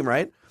Minnesota team,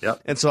 right?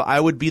 Yep. And so I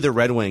would be the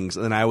Red Wings,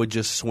 and then I would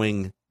just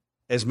swing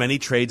as many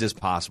trades as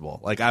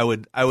possible. Like I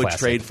would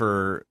trade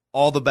for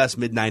all the best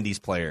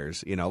mid-90s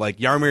players. You know, like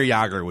Jaromir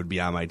Jagr would be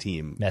on my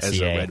team as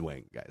a Red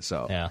Wing guy.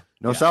 So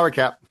no salary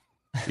cap.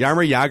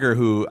 Jaromir Jagr,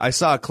 who I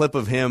saw a clip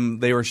of him.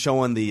 They were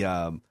showing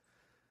the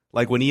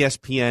like when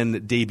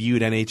ESPN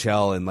debuted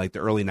NHL in like the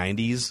early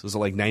 90s. Was it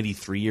like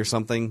 93 or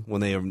something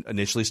when they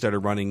initially started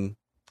running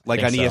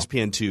like on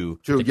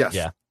ESPN2? Yes.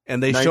 Yeah.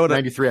 And they showed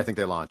 93. I think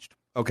they launched.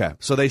 Okay,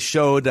 so they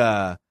showed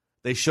Jaromir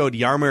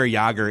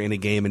Jagr in a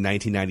game in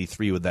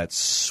 1993 with that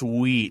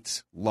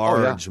sweet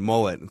large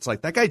mullet. It's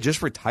like that guy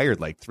just retired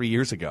like 3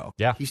 years ago.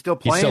 Yeah, he's still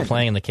playing. He's still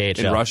playing in the KHL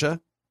in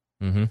Russia.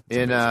 Mm-hmm.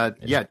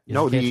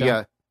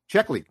 The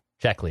Czech League.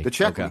 The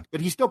Czech League, but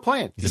he's still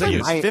playing. He's like in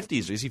his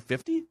 50s. Is he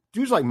 50?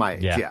 Dude's like my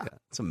age. Yeah.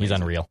 He's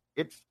unreal.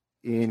 It's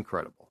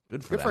incredible.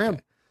 Good for him.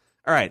 Guy.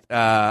 All right.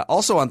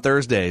 Also on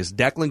Thursdays,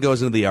 Declan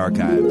goes into the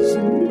archives.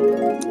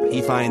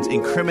 He finds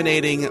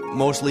incriminating,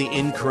 mostly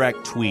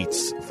incorrect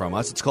tweets from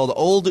us. It's called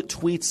Old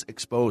Tweets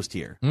Exposed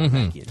here.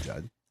 Mikey and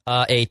Judd.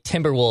 A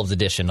Timberwolves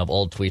edition of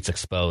Old Tweets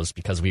Exposed,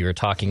 because we were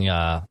talking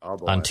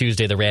on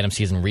Tuesday, the random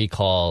season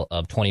recall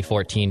of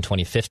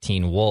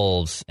 2014-2015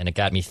 Wolves, and it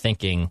got me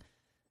thinking,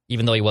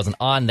 even though he wasn't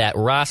on that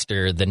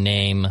roster, the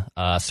name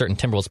certain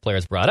Timberwolves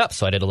players brought up.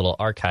 So I did a little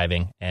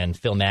archiving, and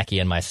Phil Mackey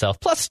and myself,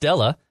 plus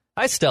Stella.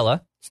 Hi,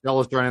 Stella.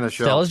 Stella's joining the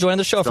show. Stella's joining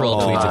the show for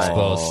Old Tweets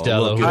Exposed.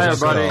 Stella, who's hi,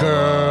 everybody.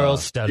 Girl,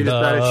 Stella. She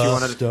decided she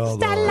wanted Stella.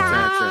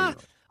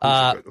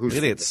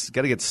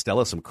 Got to get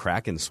Stella some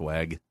Kraken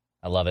swag.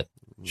 I love it.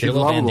 She'd a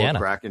little love bandana. a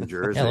little Kraken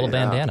jersey. Yeah, a little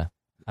bandana.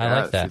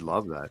 I like that. She'd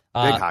love that.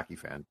 Big hockey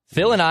fan.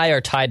 Phil and I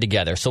are tied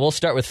together, so we'll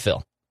start with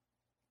Phil.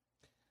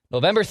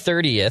 November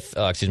 30th.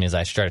 Oh, excuse me, as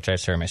I try to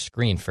share my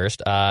screen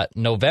first.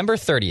 November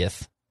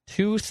 30th,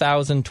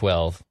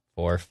 2012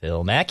 for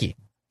Phil Mackey.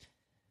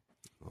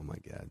 Oh, my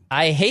God.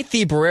 I hate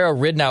the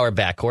Barrera-Ridnour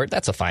backcourt.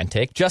 That's a fine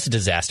take. Just a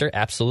disaster.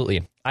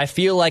 Absolutely. I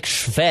feel like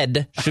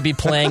Shved should be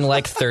playing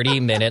like 30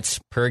 minutes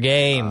per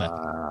game.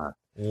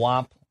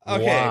 Womp,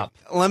 Okay, womp.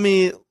 let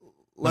me.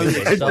 Are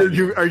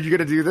you going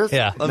to do this?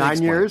 Yeah.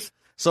 9 years?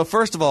 So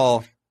first of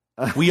all,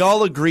 we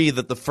all agree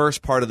that the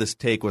first part of this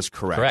take was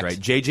correct. Right?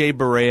 JJ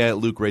Barea,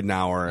 Luke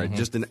Ridnour,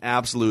 just an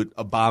absolute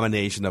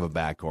abomination of a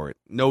backcourt.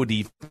 No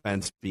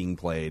defense being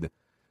played.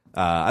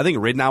 I think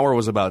Ridnour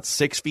was about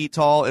 6 feet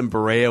tall, and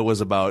Barea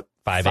was about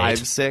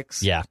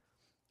 5'6". Yeah.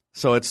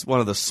 So it's one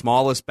of the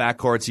smallest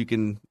backcourts you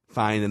can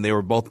find, and they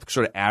were both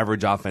sort of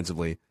average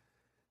offensively.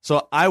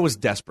 So I was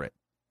desperate.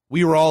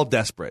 We were all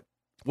desperate.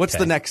 What's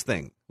the next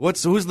thing?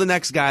 Who's the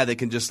next guy that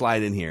can just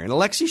slide in here? And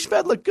Alexei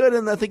Shved looked good,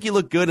 and I think he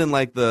looked good in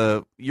like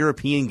the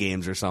European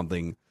games or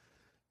something.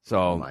 So,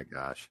 oh my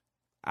gosh,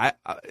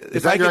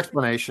 Is that your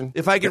explanation?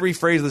 If I could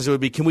rephrase this, it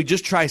would be: can we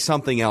just try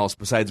something else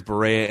besides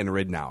Barea and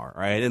Ridnour?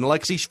 Right? And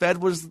Alexei Shved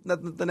was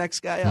the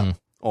next guy up.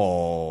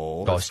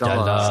 Oh,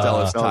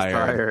 Stella's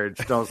tired.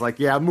 Stella's like,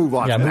 yeah, move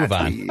on. Yeah, move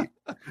on.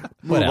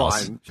 Move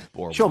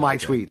on. Show my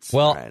tweets.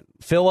 Well,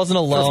 Phil wasn't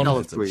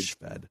alone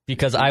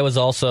because I was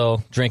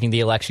also drinking the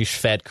Alexei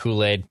Shved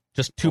Kool-Aid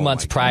just 2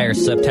 months prior,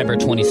 September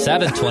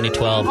 27th,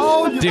 2012.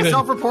 Oh, you're Dude,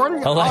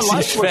 self-reporting? Alexei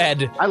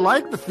Shved. I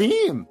like the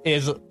theme.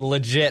 Is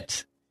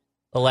legit.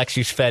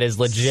 Alexei Shved is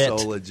legit.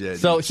 So legit.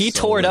 So he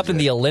tore it up in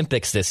the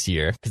Olympics this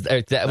year.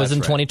 That was in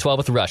 2012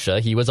 with Russia.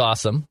 He was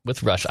awesome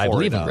with Russia. I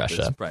believe in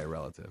Russia. It's probably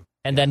relative.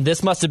 And then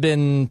this must have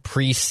been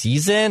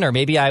preseason, or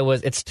maybe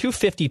it's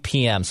 2:50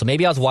 p.m. So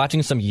maybe I was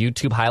watching some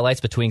YouTube highlights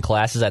between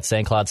classes at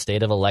St. Cloud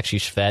State of Alexei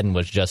Shved and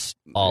was just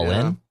all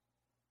in.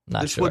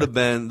 Not this sure.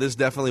 This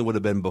definitely would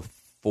have been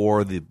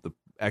before the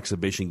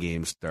exhibition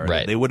games started.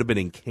 Right. They would have been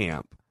in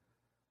camp.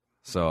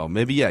 So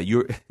maybe, yeah,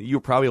 you were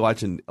probably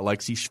watching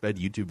Alexei Shved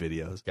YouTube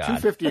videos.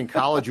 250 in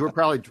college, you were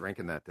probably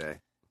drinking that day.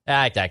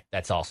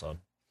 That's also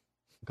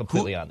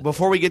completely on.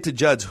 Before we get to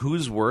Judd's,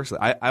 who's worse?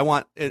 I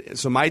want.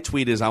 So my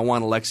tweet is I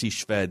want Alexei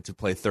Shved to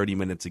play 30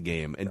 minutes a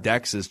game, and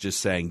Dex is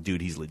just saying,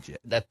 dude, he's legit.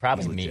 That's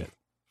probably me.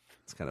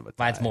 It's kind of a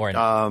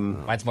tie.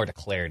 Mine's more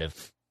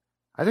declarative.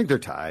 I think they're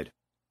tied.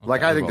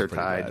 I think they're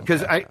tied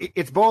because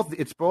it's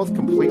both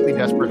completely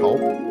desperate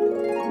hope.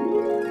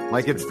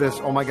 Like it's this,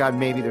 oh my God,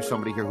 maybe there's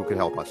somebody here who could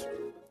help us.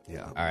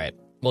 Yeah. All right.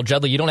 Well,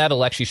 Judley, you don't have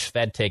Alexei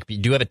Shved take, but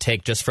you do have a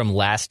take just from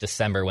last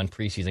December when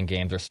preseason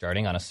games are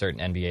starting on a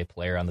certain NBA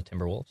player on the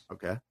Timberwolves.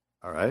 Okay.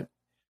 All right.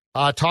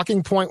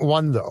 Talking point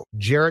one, though,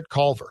 Jarrett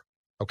Culver.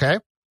 Okay.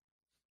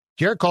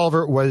 Jarrett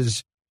Culver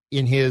was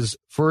in his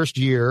first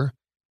year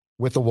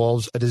with the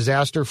Wolves a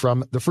disaster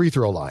from the free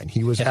throw line.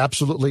 He was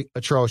absolutely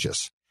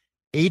atrocious.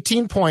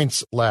 18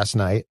 points last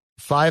night,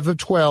 5 of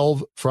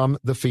 12 from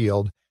the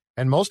field.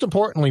 And most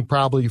importantly,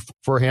 probably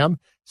for him,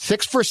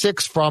 6 for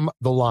 6 from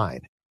the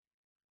line.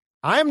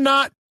 I'm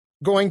not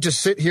going to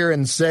sit here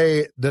and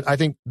say that I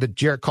think that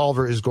Jarrett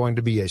Culver is going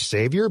to be a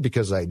savior,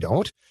 because I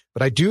don't.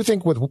 But I do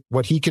think with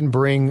what he can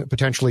bring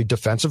potentially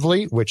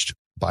defensively, which,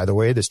 by the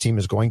way, this team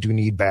is going to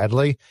need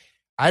badly,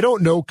 I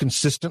don't know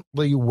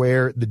consistently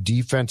where the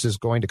defense is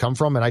going to come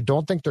from, and I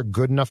don't think they're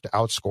good enough to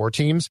outscore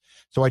teams.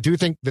 So I do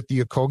think that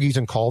the Okogis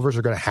and Culvers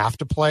are going to have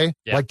to play.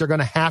 Yeah. Like they're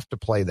going to have to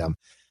play them.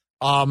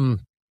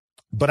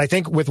 But I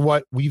think with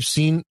what we've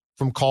seen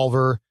from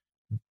Culver,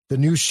 the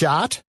new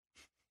shot,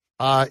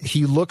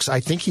 he looks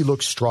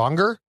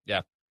stronger.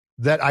 Yeah.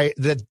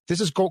 That this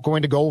is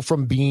going to go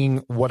from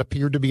being what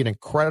appeared to be an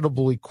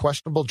incredibly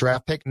questionable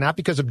draft pick, not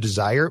because of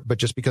desire, but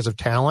just because of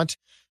talent,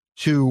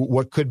 to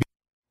what could be.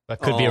 That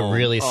could be a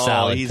really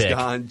solid he's pick.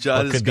 Gone.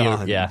 Judd is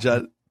gone.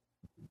 Judd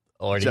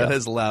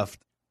has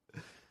left.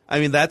 I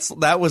mean,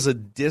 that was a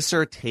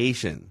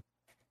dissertation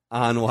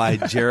on why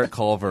Jarrett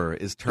Culver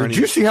is turning. Did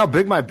you see how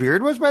big my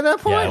beard was by that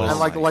point? Yeah,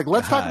 I'm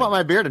let's talk about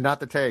my beard and not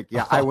the take.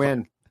 Yeah, I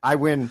win.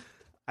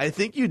 I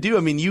think you do. I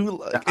mean,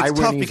 it's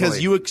tough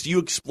because you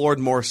explored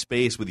more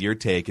space with your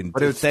take, and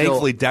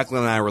thankfully Declan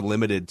and I were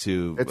limited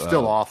to. It's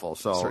still awful.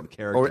 So certain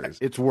characters.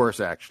 It's worse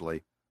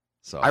actually.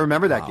 So I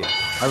remember that game.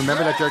 I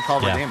remember that Jarrett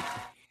Culver game.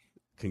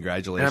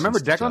 Congratulations. And I remember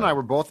Declan and I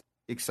were both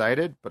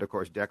excited, but of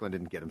course Declan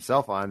didn't get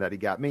himself on that. He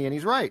got me, and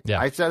he's right. Yeah.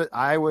 I said it.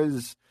 I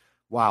was.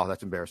 Wow,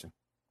 that's embarrassing.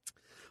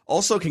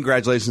 Also,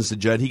 congratulations to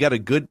Judd. He got a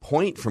good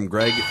point from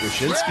Greg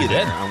Wyshynski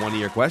there on one of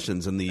your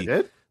questions. And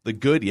the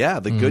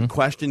good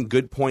question,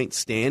 good point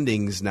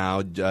standings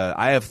now.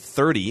 I have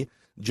 30.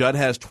 Judd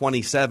has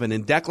 27,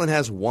 and Declan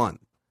has 1.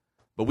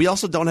 But we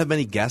also don't have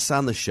many guests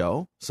on the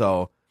show,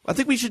 so I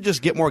think we should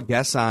just get more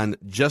guests on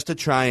just to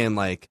try and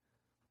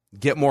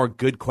get more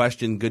good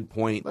question, good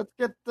point. Let's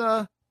get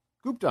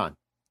Gooped on.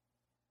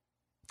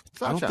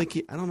 I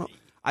don't know.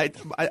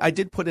 I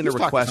did put in a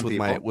request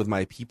with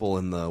my people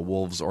in the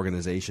Wolves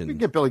organization. We can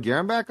get Billy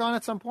Guerin back on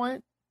at some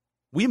point.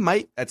 We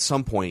might at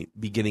some point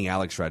be getting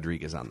Alex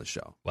Rodriguez on the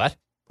show. What?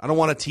 I don't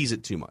want to tease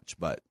it too much,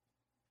 but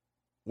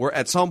we're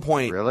at some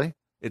point. Really?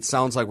 It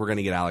sounds like we're going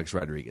to get Alex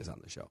Rodriguez on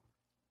the show.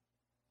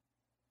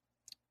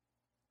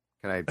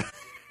 Can I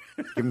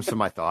give him some of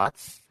my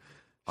thoughts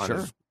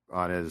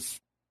on his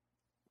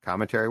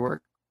commentary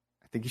work?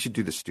 I think he should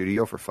do the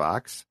studio for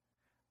Fox.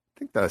 I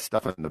think the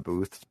stuff in the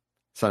booth,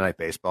 Sunday Night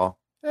Baseball,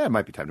 it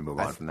might be time to move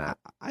on from that.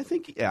 I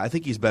think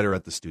he's better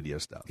at the studio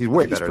stuff. He's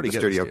way better at the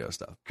studio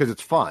stuff because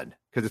it's fun,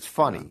 because it's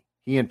funny. Yeah.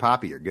 He and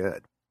Poppy are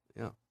good.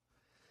 Yeah.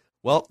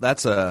 Well,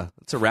 that's a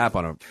wrap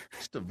on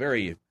just a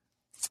very,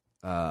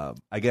 I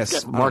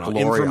guess, Mark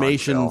Laurie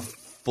information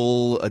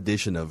full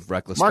edition of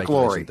Reckless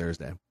Speculation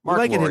Thursday.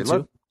 Mark Laurie.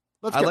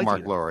 Let's get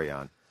Mark Laurie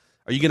on.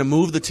 Are you going to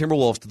move the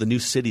Timberwolves to the new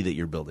city that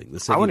you're building?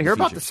 I want to hear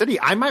about the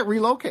city. I might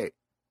relocate.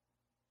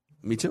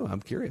 Me too.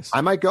 I'm curious.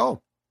 I might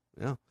go.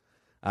 Yeah.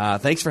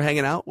 Thanks for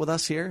hanging out with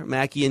us here,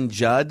 Mackie and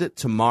Judd.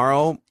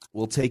 Tomorrow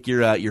we'll take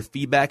your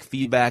feedback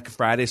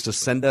Friday. So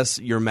send us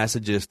your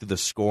messages through the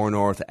Score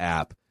North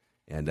app,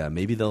 and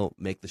maybe they'll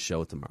make the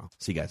show tomorrow.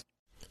 See you guys.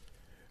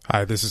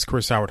 Hi, this is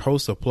Chris Howard,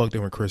 host of Plugged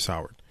In with Chris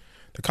Howard.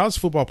 The College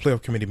Football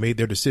Playoff Committee made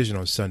their decision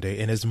on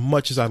Sunday, and as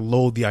much as I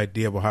loathe the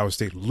idea of Ohio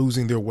State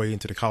losing their way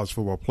into the College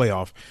Football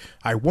Playoff,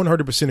 I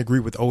 100%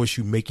 agree with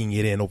OSU making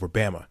it in over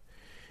Bama.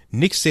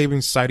 Nick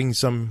Saban citing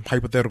some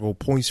hypothetical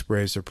point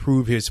spreads to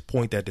prove his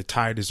point that the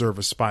Tide deserve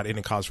a spot in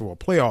the College Football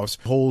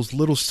Playoffs holds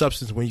little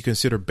substance when you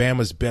consider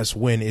Bama's best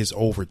win is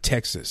over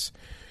Texas.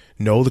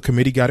 No, the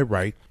committee got it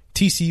right.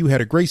 TCU had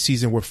a great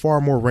season with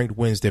far more ranked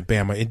wins than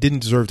Bama and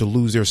didn't deserve to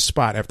lose their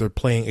spot after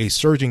playing a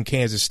surging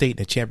Kansas State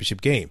in a championship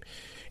game.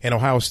 And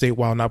Ohio State,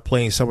 while not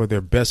playing some of their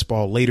best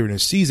ball later in the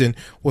season,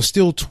 was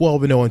still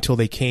 12-0 until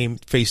they came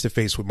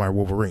face-to-face with my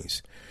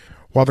Wolverines.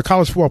 While the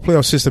college football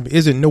playoff system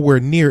isn't nowhere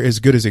near as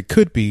good as it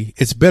could be,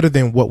 it's better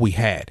than what we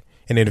had.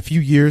 And in a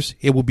few years,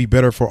 it will be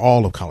better for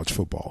all of college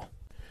football.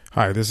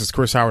 Hi, this is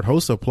Chris Howard,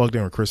 host of Plugged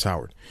In with Chris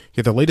Howard.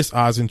 Get the latest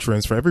odds and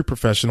trends for every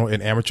professional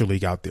and amateur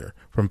league out there.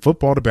 From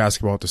football to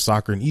basketball to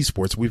soccer and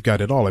esports, we've got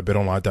it all at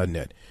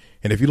BetOnline.net.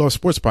 And if you love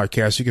sports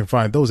podcasts, you can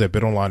find those at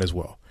BetOnline as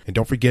well. And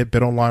don't forget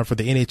BetOnline for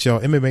the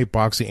NHL, MMA,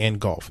 boxing, and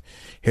golf.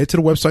 Head to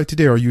the website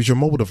today or use your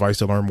mobile device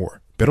to learn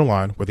more.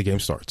 BetOnline, where the game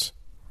starts.